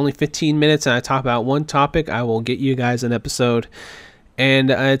episode is only 15 minutes and I talk about one topic, I will get you guys an episode.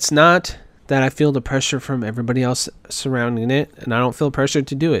 And it's not that I feel the pressure from everybody else surrounding it, and I don't feel pressured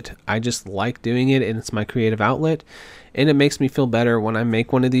to do it. I just like doing it, and it's my creative outlet, and it makes me feel better when I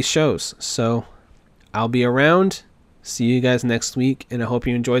make one of these shows. So I'll be around. See you guys next week, and I hope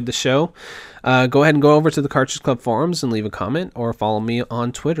you enjoyed the show. Go ahead and go over to the Cartridge Club forums and leave a comment, or follow me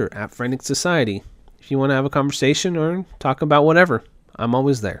on Twitter at Frantic Society. If you want to have a conversation or talk about whatever, I'm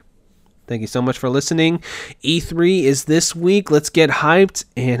always there. Thank you so much for listening. E3 is this week. Let's get hyped,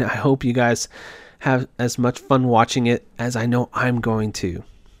 and I hope you guys have as much fun watching it as I know I'm going to.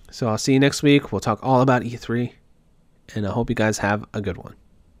 So I'll see you next week. We'll talk all about E3, and I hope you guys have a good one.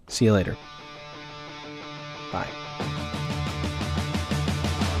 See you later. Bye.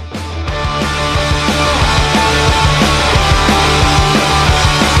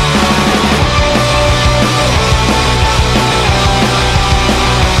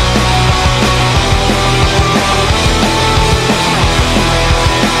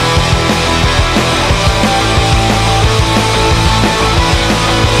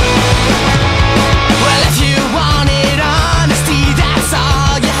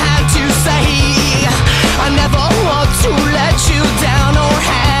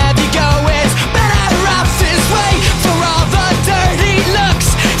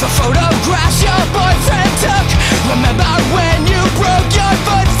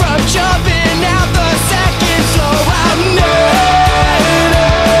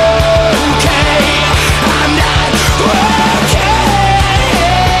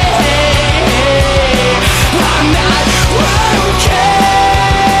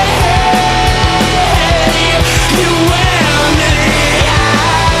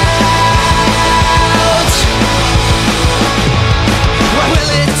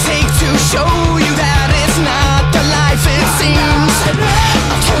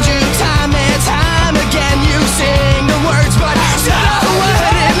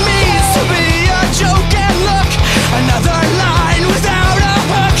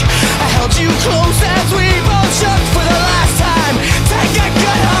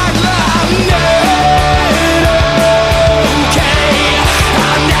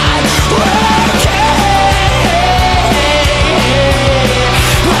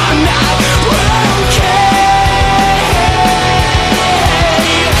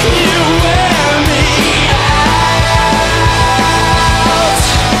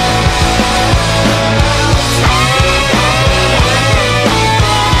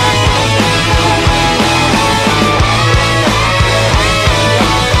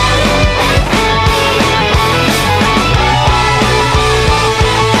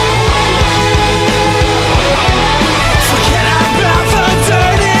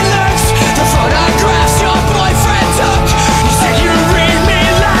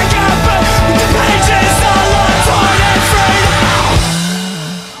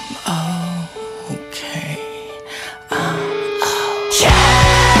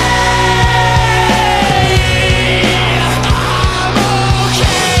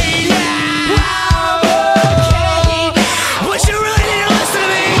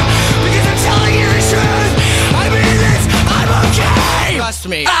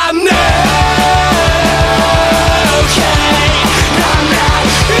 Me. I'm not okay. I'm not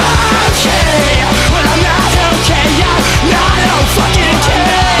okay. Well, I'm not okay. I'm not fucking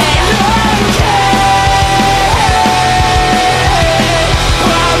okay. I'm not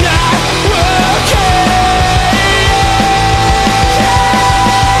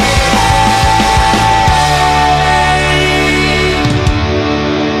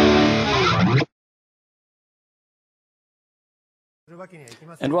okay.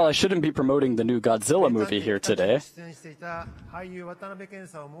 And while I shouldn't be promoting the new Godzilla movie here today,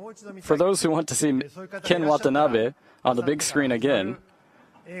 for those who want to see Ken Watanabe on the big screen again,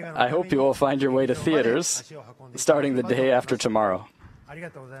 I hope you will find your way to theaters starting the day after tomorrow.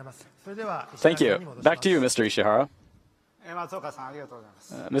 Thank you. Back to you, Mr. Ishihara.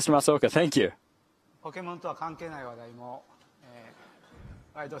 Mr. Matsuoka, thank you. ポケモンとは関係ない話題も、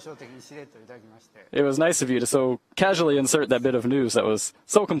ワイドショー的にしれっといただきまして。 It was nice of you to so casually insert that bit of news that was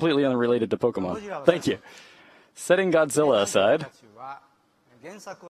so completely unrelated to Pokemon. Thank you. Setting Godzilla aside,